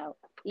Brian out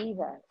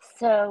either.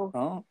 So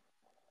Oh,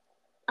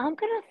 I'm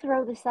going to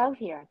throw this out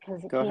here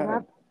because it go came ahead.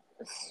 up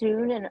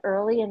soon and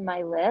early in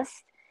my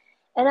list.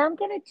 And I'm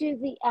going to do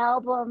the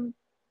album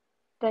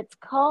that's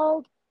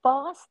called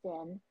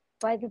Boston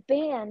by the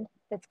band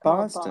that's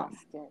called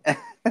Boston.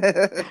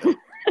 Boston.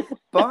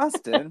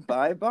 Boston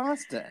by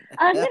Boston.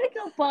 I'm going to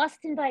go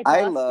Boston by I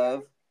Boston.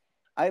 love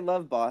I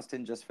love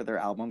Boston just for their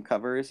album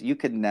covers. You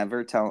could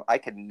never tell I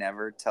could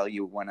never tell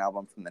you one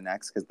album from the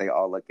next because they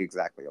all look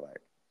exactly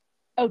alike.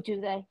 Oh,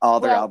 do they? All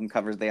their Well, album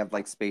covers, they have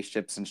like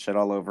spaceships and shit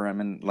all over them,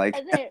 and like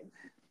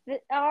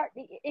it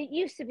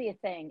used to be a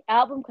thing.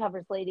 Album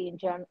covers, ladies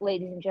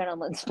and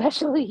gentlemen,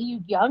 especially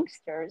you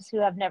youngsters who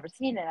have never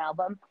seen an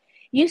album,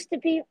 used to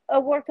be a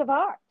work of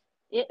art.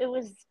 It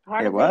was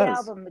part it of the was.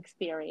 album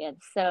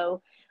experience.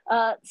 So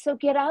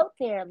get out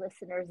there,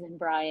 listeners and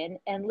Brian,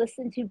 and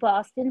listen to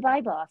Boston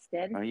by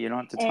Boston. Oh, you don't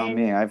have to tell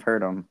me. And I've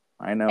heard them.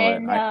 I know it.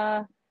 and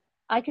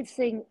I could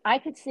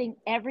sing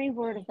every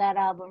word of that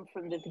album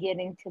from the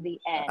beginning to the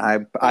end. I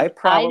Like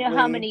I know how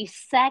probably many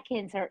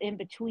seconds are in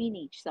between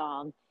each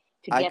song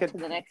to I get could. to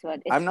the next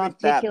one. I'm It's not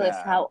that ridiculous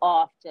bad. how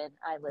often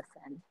I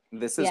listen.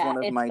 This is Yeah, one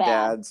of it's my bad.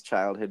 dad's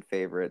childhood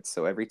favorites.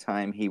 So every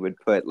time he would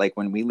put, like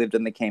when we lived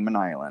in the Cayman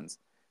Islands,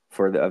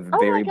 Oh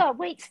my God,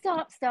 wait,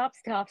 stop, stop,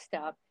 stop,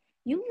 stop.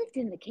 You lived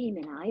in the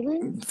Cayman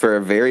Islands? for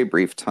a very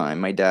brief time,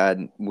 my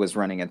dad was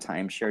running a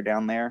timeshare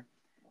down there.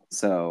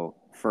 So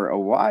for a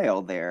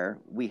while there,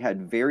 we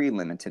had very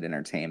limited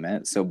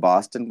entertainment. So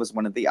Boston was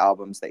one of the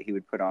albums that he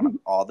would put on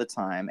all the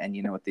time. And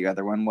you know what the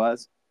other one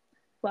was?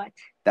 What?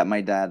 That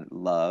my dad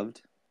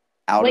loved?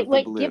 Out Wait, of the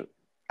wait, give Blue.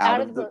 Out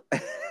out of of the the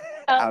blue.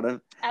 Uh, out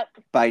of out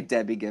by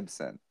Debbie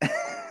Gibson.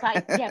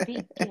 by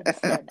Debbie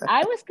Gibson.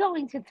 I was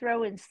going to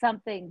throw in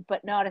something,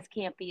 but not as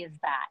campy as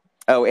that.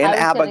 Oh, and I was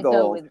ABBA going to go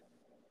Gold. with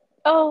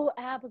Oh,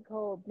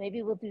 Abigail.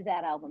 Maybe we'll do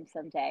that album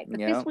someday. But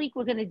Yeah. this week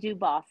we're going to do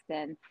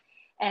Boston,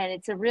 and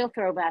it's a real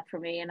throwback for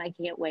me, and I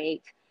can't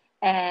wait.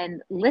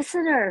 And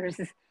listeners,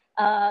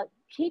 uh,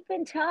 keep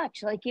in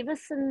touch. Like, give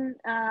us some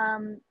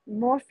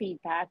more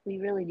feedback. We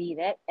really need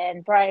it.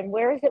 And Brian,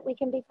 where is it we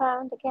can be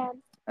found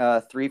again?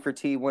 3 for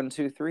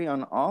T123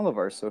 on all of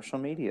our social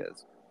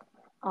medias.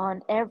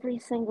 On every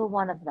single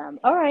one of them.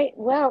 All right.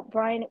 Well,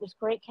 Brian, it was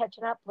great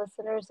catching up,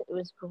 listeners. It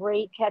was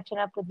great catching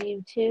up with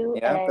you too.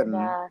 Yep, And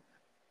and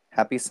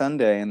happy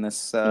Sunday. And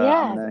this I'm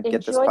yeah, gonna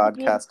get this enjoy the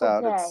podcast beautiful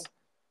out. day.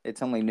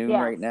 It's only noon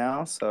Yes. right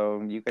now,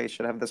 so you guys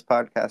should have this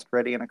podcast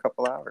ready in a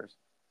couple hours.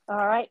 All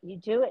right. You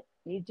do it.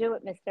 You do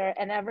it, mister.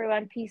 And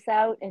everyone, peace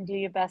out and do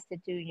your best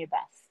at doing your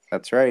best.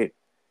 That's right.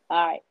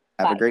 All right.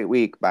 Have a Bye. great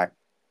week. Bye.